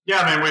area?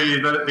 Yeah, I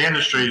mean, the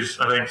industry's,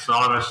 I think,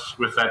 synonymous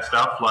with that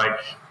stuff. Like,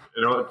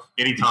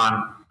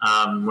 anytime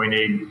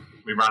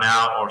we run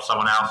out or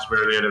someone else,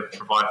 we're there to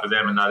provide for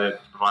them and they're there to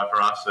provide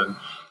for us. And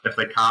if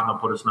they can't, they'll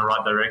put us in the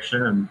right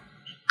direction. And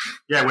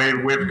yeah,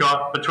 we've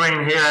got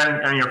between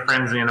here and your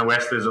friends in the inner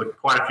west, there's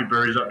quite a few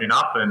breweries opening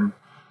up, and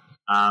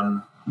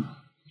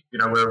you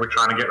know, we're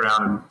trying to get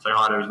around and say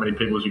hi to as many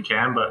people as we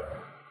can, but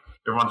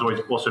everyone's always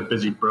also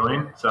busy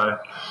brewing. So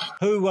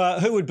who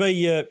would be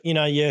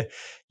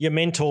your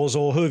mentors,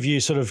 or who have you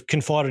sort of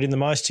confided in the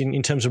most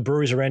in terms of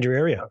breweries around your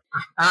area?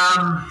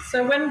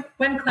 So when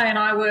Clay and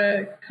I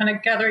were kind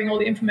of gathering all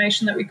the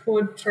information that we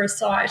could for a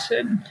site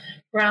and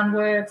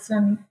groundworks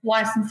and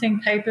licensing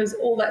papers,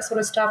 all that sort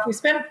of stuff, we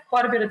spent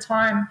quite a bit of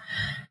time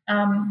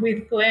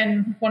with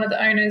Glenn, one of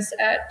the owners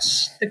at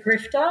the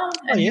Grifter,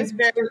 and he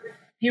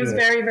was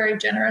very, very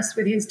generous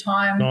with his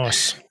time.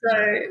 Nice.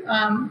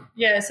 So,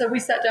 so we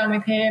sat down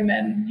with him,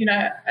 and, you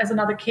know, as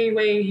another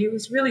Kiwi, he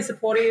was really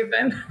supportive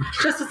and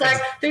just was like,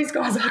 these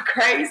guys are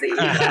crazy.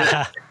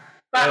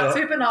 But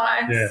super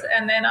nice. Yeah.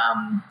 And then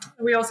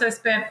we also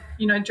spent,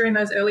 you know, during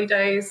those early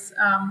days,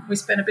 we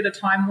spent a bit of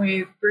time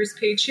with Bruce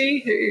Peachy,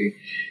 who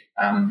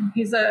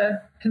he's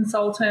a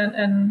consultant,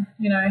 and,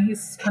 you know,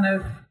 he's kind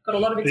of got a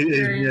lot of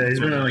experience. He's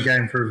been in the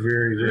game for a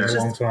very, very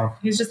long time.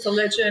 He's just a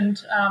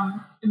legend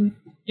in,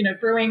 you know,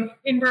 brewing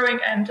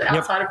and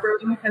outside of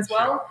brewing as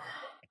well.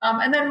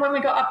 And then when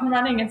we got up and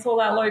running, it's all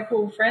our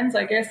local friends,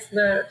 I guess,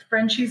 the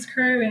Frenchies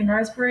crew in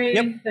Rosebery.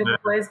 Yep.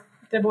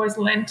 They've always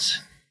lent,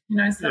 you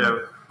know, some. yeah,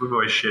 we've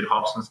always shared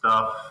hops and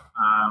stuff.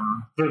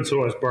 Vince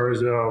always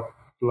borrows our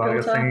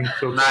lager Filter. thing.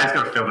 No, he's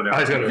got to filter Oh,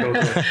 he's got a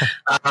filter.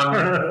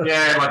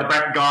 Yeah, like the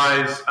bracket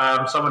guys,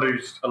 someone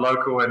who's a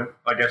local, and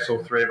I guess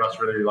all three of us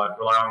really like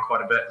rely on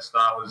quite a bit at the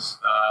start was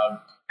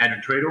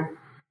Andrew Tweedle.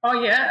 Oh,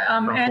 yeah.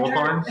 Andrew, Four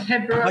Pines.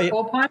 head brewer at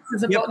Four Pines,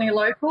 is a botany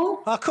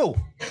local Oh, cool.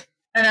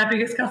 and our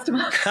biggest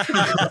customer.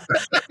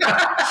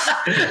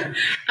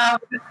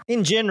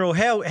 In general,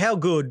 how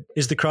good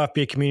is the craft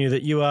beer community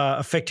that you are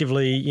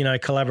effectively,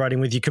 collaborating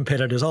with your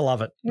competitors? I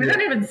love it. We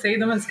don't even see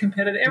them as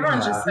competitive.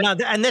 Everyone's just No,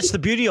 and that's the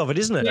beauty of it,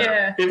 isn't it?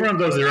 yeah. Everyone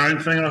does their own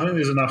thing. I think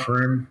there's enough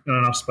room and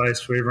enough space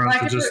for everyone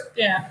Like to if just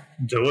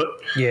do it.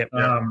 Yeah.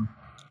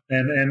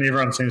 And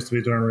everyone seems to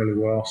be doing really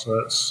well, so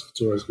it's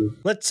always good.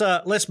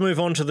 Let's move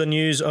on to the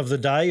news of the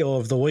day or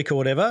of the week or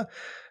whatever.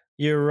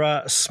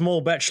 Your small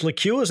batch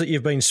liqueurs that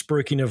you've been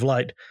spruiking of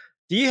late.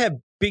 Do you have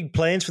big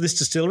plans for this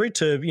distillery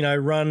to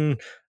run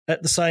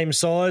at the same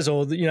size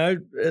or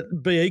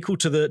be equal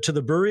to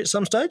the brewery at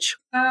some stage?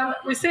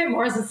 We see it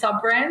more as a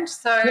sub brand.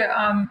 So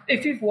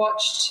if you've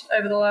watched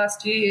over the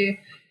last year,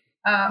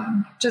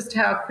 just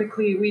how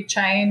quickly we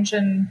change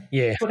and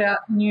put out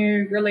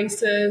new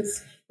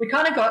releases. We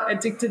kind of got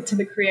addicted to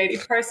the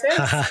creative process.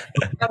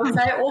 I would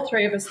say all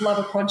three of us love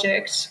a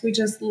project. We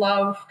just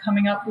love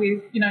coming up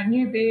with,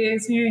 new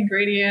beers, new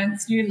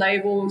ingredients, new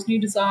labels, new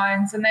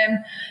designs, and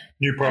then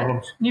New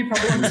problems.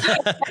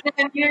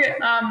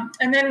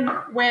 And then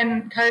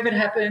when COVID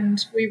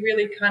happened, we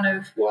really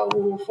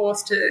we were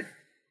forced to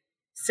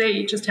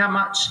see just how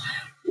much,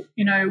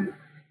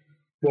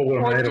 What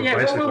we're made of,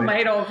 basically. what we were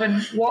made of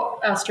and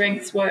what our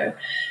strengths were,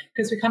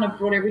 because we kind of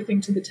brought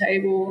everything to the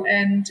table.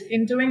 And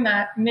in doing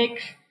that,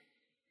 Nick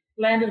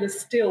landed a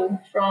still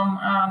from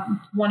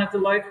one of the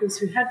locals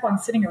who had one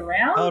sitting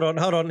around.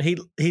 Hold on.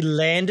 He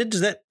landed.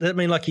 Does that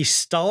mean like he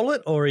stole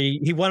it or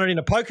he won it in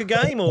a poker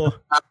game or?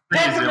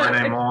 Came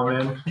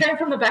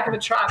from the back of a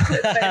truck.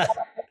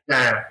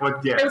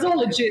 It was all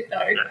legit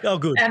though. Oh,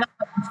 good.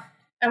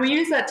 And we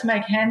use that to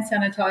make hand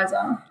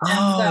sanitizer.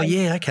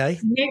 Okay.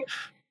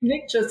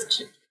 Nick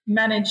just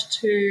managed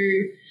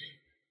to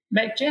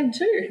make gin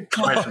too.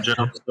 Fucking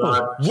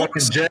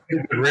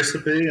good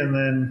recipe, and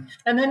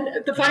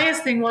then the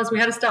funniest thing was we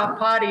had a staff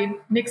party.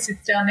 Nick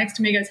sits down next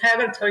to me, goes, "Hey, I've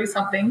got to tell you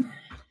something."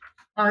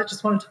 I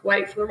just wanted to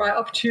wait for the right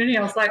opportunity.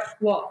 I was like,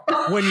 "What?"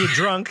 When you're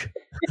drunk.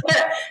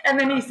 And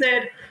then he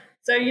said,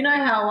 "So you know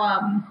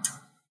how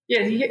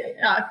he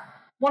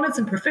wanted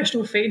some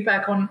professional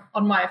feedback on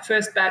my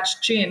first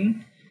batch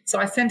gin. So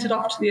I sent it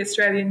off to the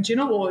Australian Gin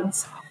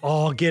Awards."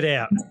 Oh, get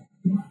out.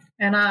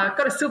 And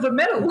got a silver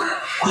medal.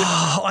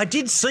 Oh, I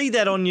did see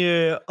that on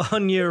your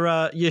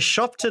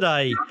shop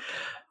today.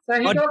 So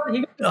he got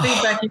the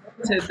feedback he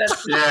wanted.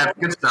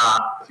 Good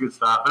start. It's a good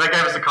start. But that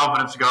gave us the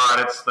confidence to go, all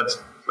right, let's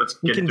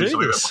get can do do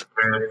something this.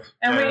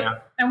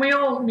 And we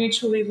all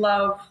mutually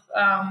love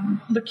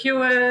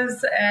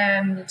liqueurs,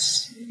 and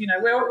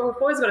we've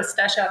always got a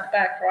stash out the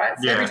back, right?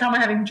 So every time we're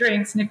having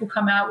drinks, Nick will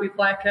come out with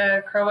like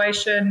a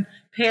Croatian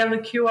pear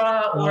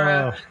liqueur or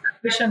a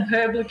Croatian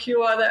herb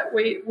liqueur that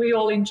we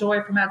all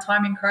enjoy from our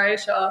time in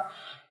Croatia.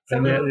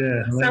 So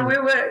we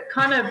were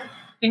kind of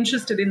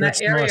interested in that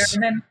area, nice.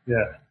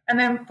 And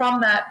then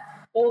from that,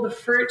 all the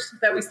fruit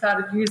that we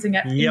started using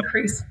at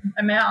increased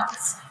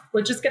amounts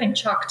were just getting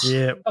chucked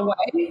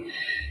away.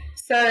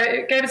 So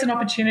it gave us an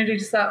opportunity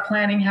to start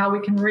planning how we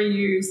can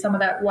reuse some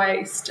of that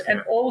waste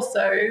and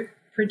also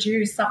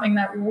produce something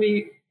that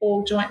we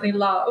all jointly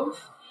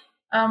love.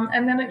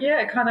 And then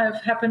it kind of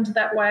happened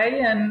that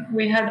way, and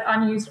we had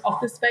unused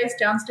office space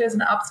downstairs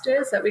and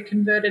upstairs that we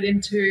converted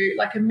into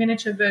like a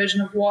miniature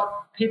version of what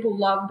people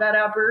love about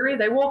our brewery.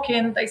 They walk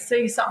in, they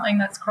see something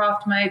that's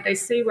craft made, they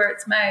see where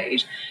it's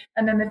made,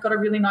 and then they've got a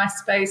really nice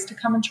space to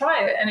come and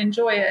try it and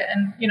enjoy it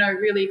and,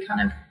 really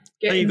kind of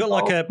get So you've got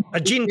involved. like a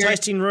gin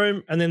tasting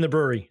room and then the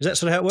brewery. Is that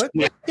sort of how it works?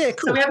 Yeah,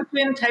 cool. So we have a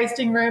gin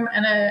tasting room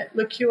and a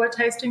liqueur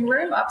tasting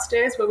room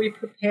upstairs where we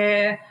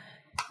prepare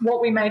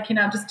what we make in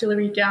our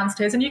distillery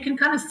downstairs, and you can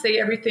kind of see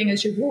everything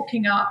as you're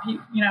walking up.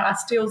 Our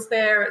still's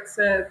there. It's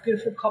a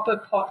beautiful copper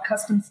pot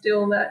custom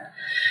still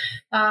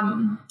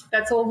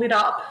that's all lit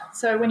up.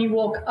 So when you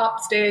walk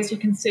upstairs, you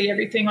can see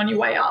everything on your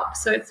way up.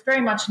 So it's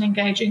very much an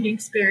engaging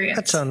experience.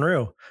 That's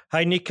unreal.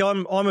 Hey, Nick,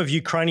 I'm of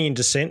Ukrainian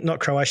descent, not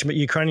Croatian, but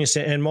Ukrainian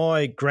descent, and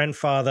my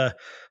grandfather,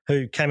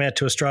 who came out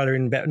to Australia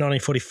in about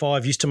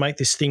 1945, used to make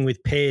this thing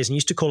with pears and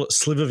used to call it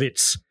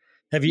slivovitz.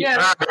 Have you?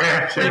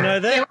 Do you know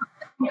that?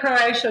 In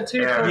Croatia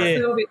too.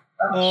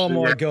 Oh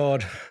my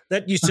God.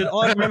 That used to,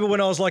 I remember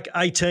when I was like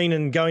 18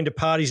 and going to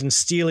parties and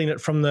stealing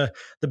it from the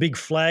big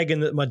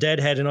flagon that my dad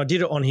had, and I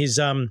did it on his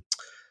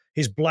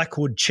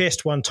Blackwood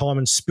chest one time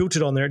and spilt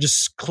it on there. It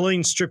just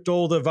clean stripped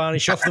all the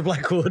varnish off the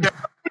Blackwood.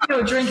 You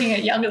were drinking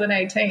it younger than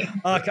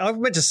 18.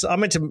 I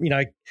meant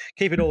to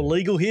keep it all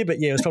legal here, but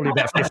yeah, it was probably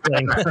about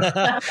 15.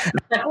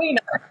 We know.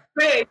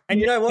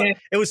 And you know what?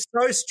 It was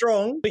so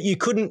strong that you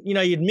couldn't,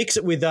 you'd mix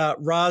it with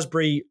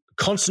raspberry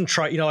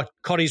concentrate, like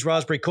Cotty's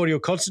raspberry cordial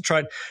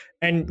concentrate,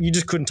 and you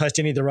just couldn't taste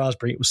any of the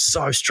raspberry. It was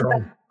so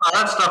strong. Oh,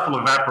 that stuff will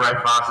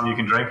evaporate faster than you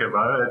can drink it,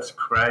 bro. It's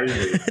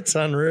crazy. It's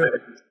unreal.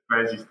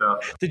 crazy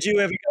stuff. Did you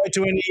ever go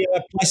to any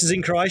places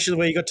in Croatia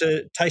where you got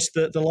to taste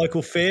the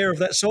local fare of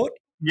that sort?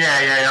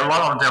 Yeah. A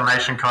lot on the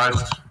Dalmatian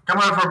coast. Come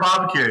over for a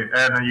barbecue,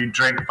 and then you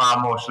drink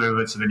far more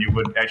slivovitz than you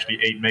would actually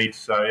eat meat.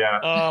 So yeah.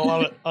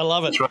 Oh, I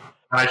love it.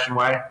 Dalmatian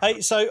way.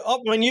 Hey, so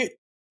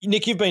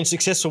Nick, you've been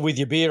successful with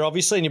your beer,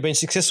 obviously, and you've been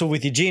successful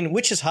with your gin.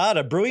 Which is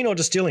harder, brewing or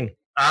distilling?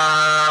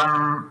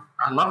 I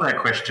love that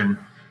question.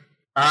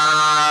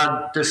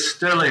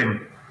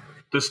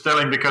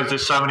 Distilling, because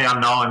there's so many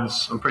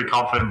unknowns. I'm pretty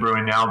confident in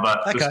brewing now,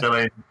 but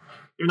distilling,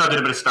 even though I did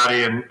a bit of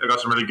study and I got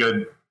some really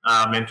good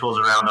mentors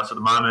around us at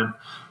the moment,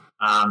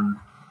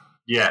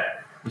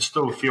 there's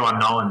still a few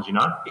unknowns, you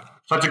know?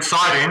 So it's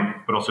exciting,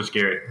 but also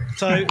scary.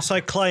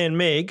 So Clay and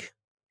Meg,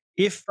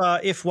 if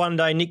one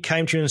day Nick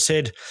came to you and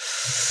said,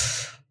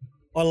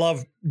 I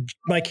love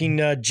making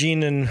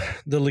gin and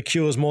the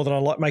liqueurs more than I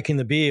like making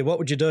the beer, what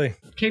would you do?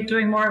 Keep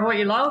doing more of what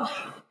you love,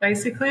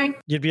 basically.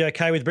 You'd be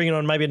okay with bringing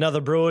on maybe another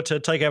brewer to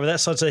take over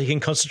that side so he can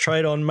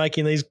concentrate on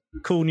making these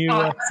cool new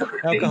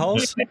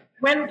alcohols?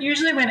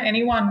 Usually when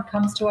anyone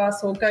comes to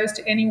us or goes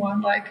to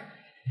anyone,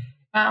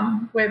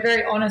 we're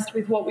very honest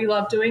with what we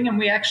love doing, and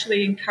we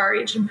actually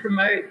encourage and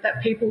promote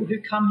that people who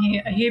come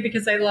here are here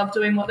because they love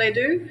doing what they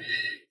do.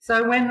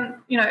 So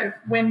when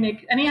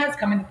Nick, and he has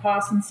come in the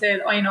past and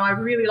said, I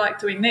really like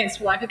doing this,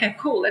 we're like, okay,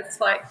 cool, let's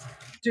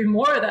do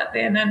more of that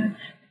then. And,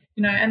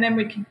 and then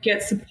we can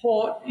get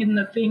support in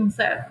the things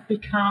that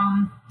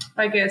become,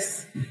 I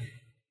guess,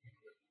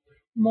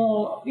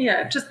 more,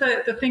 just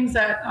the things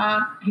that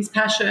aren't his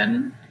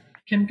passion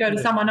can go to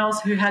someone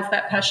else who has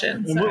that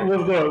passion. So.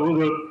 We've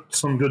got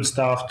some good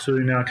staff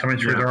too now coming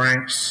through the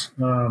ranks.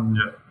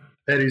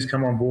 Paddy's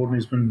come on board and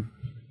he's been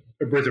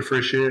a breath of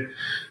fresh air.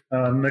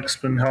 Nick's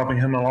been helping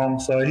him along,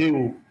 so he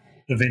will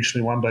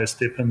eventually one day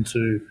step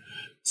into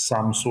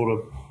some sort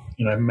of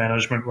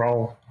management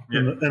role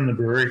in the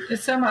brewery.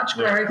 There's so much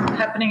growth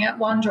happening at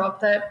One Drop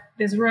that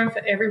there's room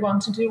for everyone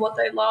to do what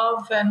they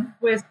love, and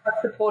we're so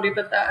supportive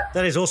of that.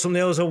 That is awesome.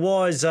 There was a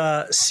wise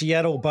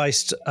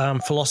Seattle-based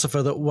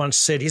philosopher that once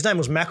said, his name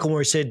was Macklemore,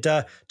 he said,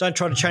 don't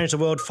try to change the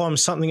world, find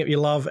something that you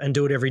love and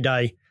do it every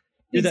day.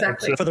 Do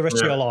that for the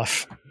rest of your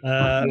life.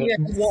 From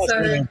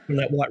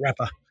that white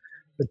rapper.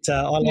 But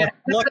I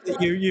like that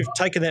you've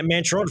taken that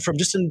mantra on from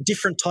just a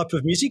different type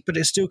of music, but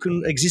it still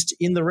can exist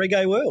in the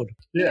reggae world.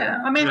 Yeah.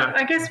 I mean,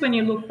 I guess when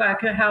you look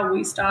back at how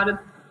we started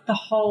the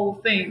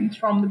whole thing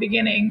from the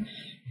beginning,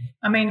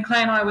 I mean,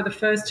 Clay and I were the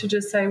first to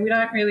just say we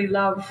don't really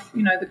love,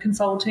 the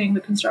consulting,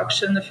 the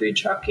construction, the food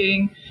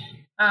trucking.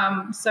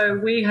 So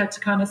we had to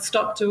kind of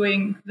stop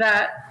doing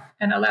that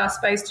and allow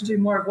space to do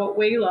more of what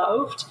we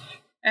loved.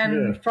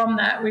 And from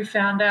that, we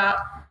found out,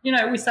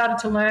 we started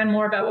to learn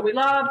more about what we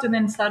loved, and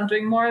then started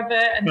doing more of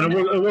it. And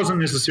it wasn't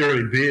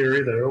necessarily beer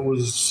either. It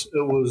was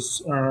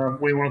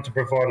we wanted to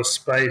provide a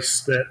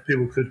space that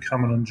people could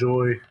come and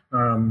enjoy.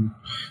 And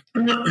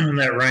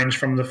that range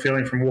from the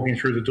feeling from walking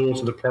through the door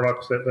to the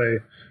products that they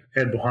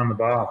had behind the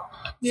bar.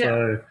 Yeah.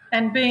 So,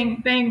 and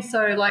being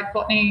so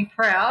Botany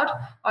proud,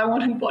 I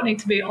wanted Botany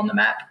to be on the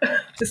map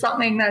to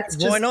something that's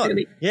just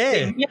really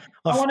I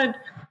wanted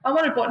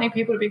Botany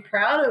people to be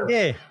proud of.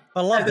 Yeah. I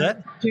love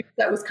that.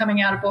 That was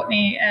coming out of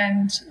Botany,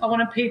 and I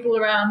wanted people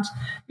around,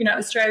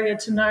 Australia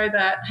to know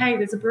that, hey,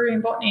 there's a brewery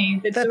in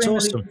Botany. They're doing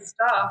really good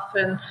stuff,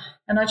 and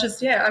I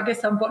just, I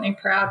guess I'm Botany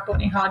proud,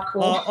 Botany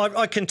hardcore.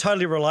 I can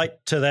totally relate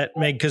to that,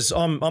 Meg, because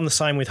I'm the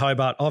same with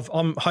Hobart.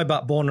 I'm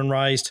Hobart born and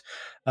raised,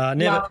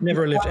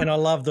 never lived, and I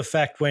love the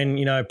fact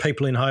when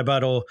people in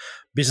Hobart or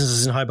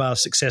businesses in Hobart are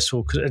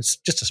successful, because it's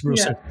just a real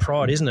sense of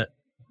pride, isn't it?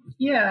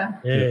 Yeah.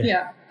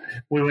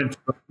 We went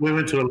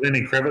to a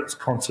Lenny Kravitz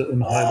concert in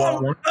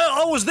Hobart.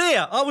 I was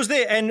there,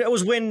 and it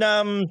was when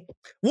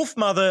Wolf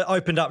Mother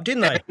opened up,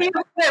 didn't they? Yeah,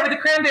 with the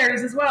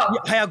cranberries as well.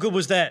 Yeah, how good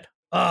was that?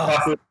 Oh,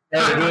 that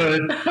was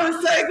good. That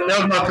was so good.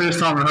 That was my first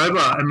time in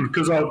Hobart, and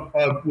because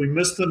we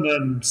missed them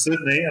in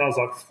Sydney, and I was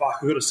like, "Fuck,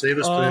 I've got to see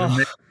this."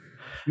 And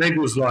Meg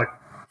was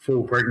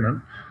full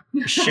pregnant.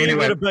 She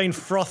would have been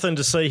frothing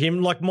to see him.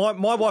 My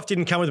wife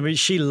didn't come with me.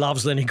 She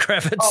loves Lenny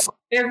Kravitz. Oh,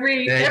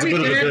 every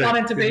dude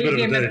wanted to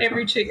be him, and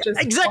every chick just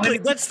exactly.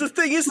 That's the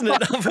thing, isn't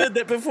it? I've heard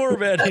that before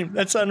about him.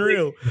 That's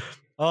unreal.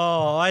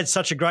 Oh, I had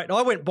such a great.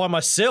 I went by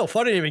myself.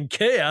 I didn't even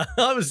care.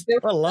 I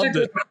loved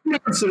it. You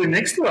were sitting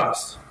next to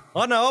us.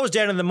 I know. I was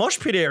down in the mosh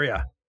pit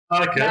area.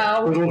 Okay,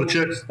 with all the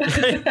chicks.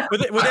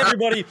 with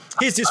everybody.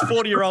 Here's this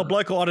 40-year-old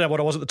bloke, I don't know what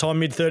I was at the time,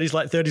 mid-30s,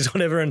 late 30s,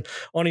 whatever, and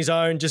on his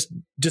own, just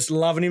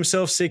loving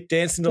himself sick,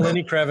 dancing to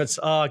Lenny Kravitz.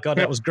 Oh, God,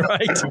 that was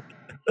great.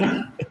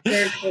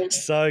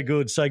 So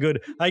good, so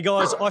good. Hey,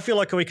 guys, I feel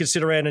like we could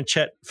sit around and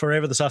chat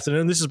forever this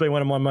afternoon. This has been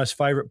one of my most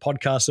favourite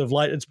podcasts of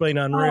late. It's been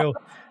unreal.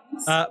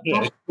 But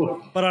this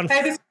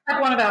is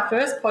one of our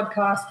first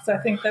podcasts, I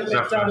think, that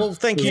we've done. Well,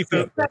 thank you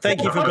for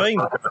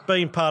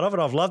being part of it.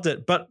 I've loved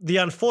it. But the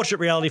unfortunate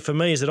reality for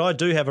me is that I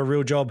do have a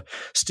real job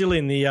still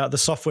in the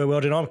software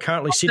world, and I'm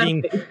currently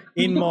sitting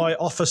in my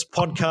office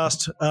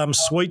podcast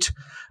suite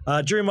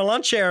during my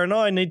lunch hour, and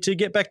I need to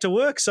get back to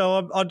work.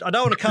 So I don't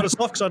want to cut us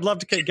off because I'd love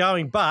to keep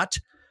going. But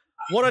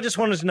what I just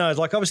wanted to know is,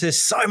 obviously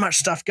there's so much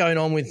stuff going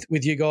on with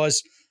you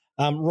guys.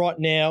 right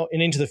now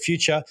and into the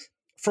future.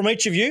 From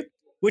each of you,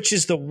 which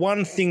is the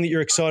one thing that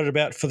you're excited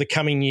about for the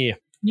coming year?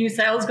 New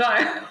sales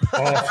guy.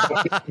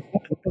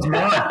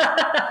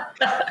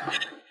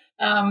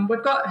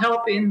 We've got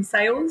help in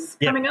sales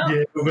coming up.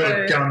 Yeah, we've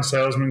got a gun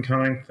salesman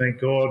coming, thank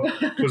God,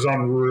 because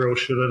I'm real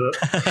shit at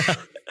it.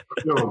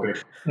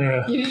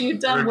 Yeah. You've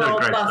done well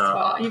thus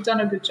far. You've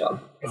done a good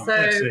job.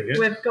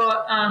 We've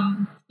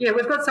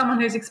got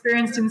someone who's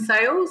experienced in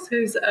sales,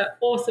 who's an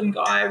awesome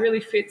guy, really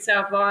fits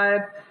our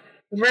vibe.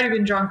 We've already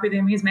been drunk with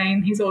him. He's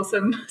mean. He's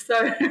awesome.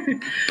 So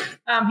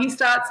he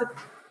starts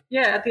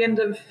at the end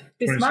of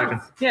this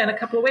month. Yeah, in a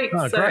couple of weeks.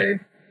 Oh, so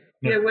great.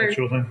 we're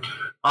sure thing.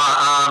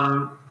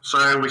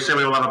 So we said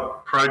we will have a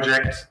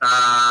project.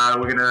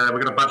 We're gonna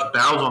a bunch of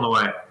barrels on the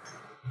way.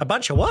 A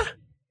bunch of what?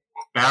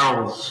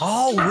 Barrels.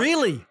 Oh,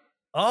 really?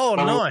 Oh,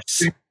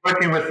 nice. We're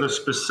working with the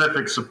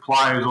specific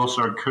supplier who's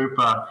also a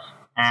Cooper,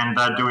 and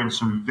they're doing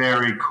some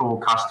very cool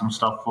custom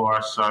stuff for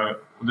us. So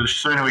the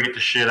sooner we get to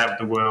share that with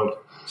the world,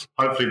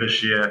 hopefully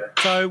this year.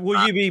 So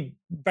will you be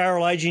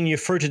barrel aging your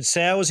fruited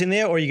sours in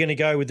there, or are you going to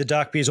go with the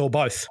dark beers or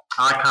both?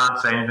 I can't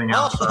say anything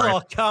else.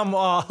 Oh, come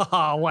on.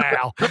 Oh,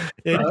 wow.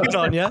 Yeah, good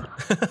on you.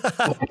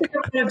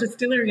 we have a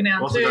distillery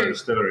now too.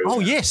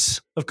 Oh,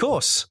 yes, of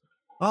course.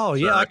 Oh,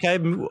 yeah, okay.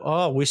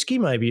 Oh, whiskey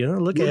maybe. You know,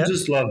 look We out.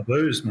 just love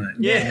booze, mate.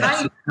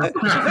 Yeah.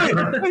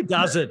 Who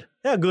does it?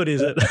 How good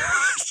is it?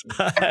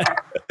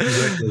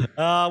 Exactly.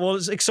 Well,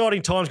 it's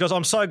exciting times, guys.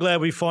 I'm so glad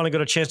we finally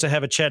got a chance to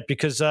have a chat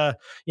because,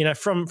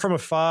 from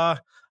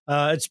afar,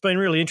 it's been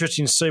really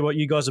interesting to see what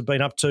you guys have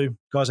been up to,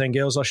 guys and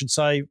girls, I should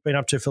say, been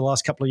up to for the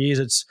last couple of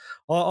years.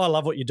 I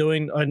love what you're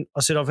doing. And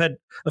I said I've had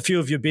a few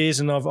of your beers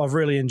and I've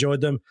really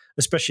enjoyed them,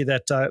 especially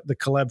that the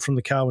collab from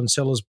the Carwin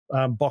Cellars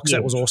box. Yeah.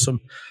 That was awesome.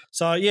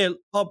 So, yeah,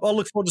 I'll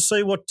look forward to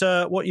see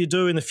what you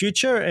do in the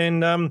future,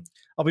 and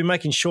I'll be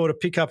making sure to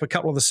pick up a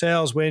couple of the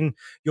sales when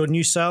your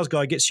new sales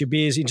guy gets your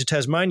beers into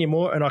Tasmania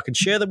more, and I can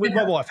share them with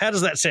my wife. How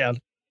does that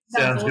sound?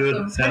 Sounds awesome.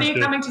 good. When are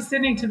you coming to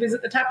Sydney to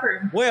visit the tap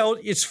room? Well,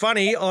 it's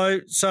funny.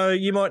 So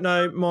you might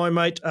know my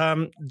mate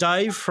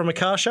Dave from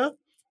Akasha.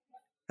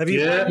 Have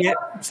you? Yeah.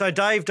 So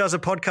Dave does a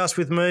podcast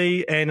with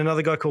me and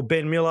another guy called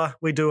Ben Miller.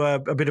 We do a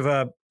bit of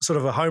a sort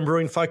of a home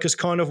brewing focus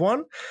kind of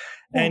one.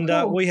 And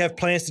cool. We have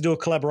plans to do a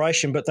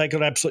collaboration, but they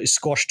got absolutely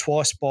squashed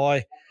twice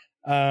by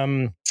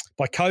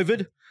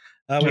COVID.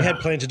 We had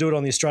planned to do it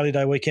on the Australia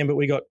Day weekend, but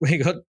we got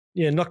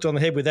knocked on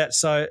the head with that.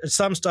 So at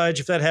some stage,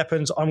 if that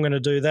happens, I'm going to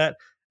do that.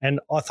 And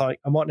I thought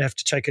I might have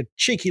to take a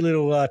cheeky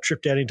little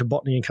trip down into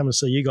Botany and come and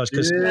see you guys.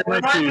 Make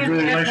sure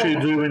you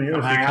do when you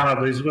come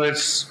up these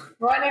bits.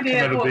 Right near the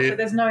airport, so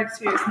there's no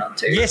excuse not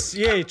to. Yes,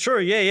 yeah,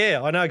 true,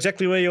 yeah. I know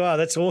exactly where you are.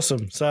 That's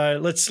awesome. So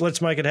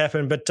let's make it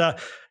happen. But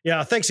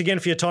thanks again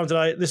for your time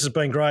today. This has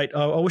been great.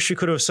 I wish we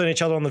could have seen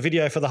each other on the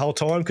video for the whole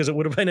time because it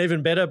would have been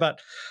even better.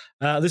 But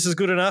this is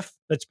good enough.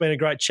 It's been a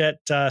great chat.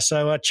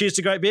 So cheers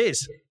to great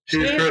beers.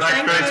 Cheers, Chris.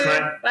 Thanks,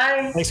 mate.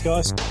 Bye. Thanks,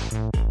 guys.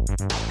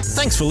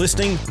 Thanks for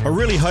listening. I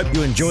really hope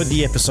you enjoyed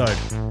the episode.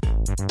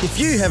 If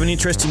you have an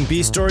interesting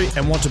beer story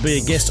and want to be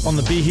a guest on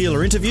the Beer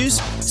Healer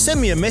interviews,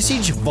 send me a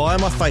message via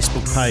my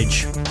Facebook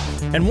page.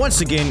 And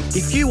once again,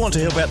 if you want to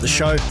help out the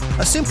show,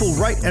 a simple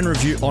rate and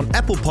review on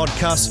Apple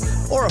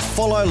Podcasts or a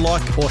follow,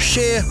 like or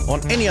share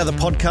on any other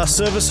podcast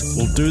service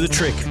will do the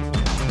trick.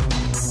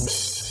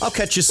 I'll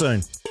catch you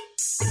soon.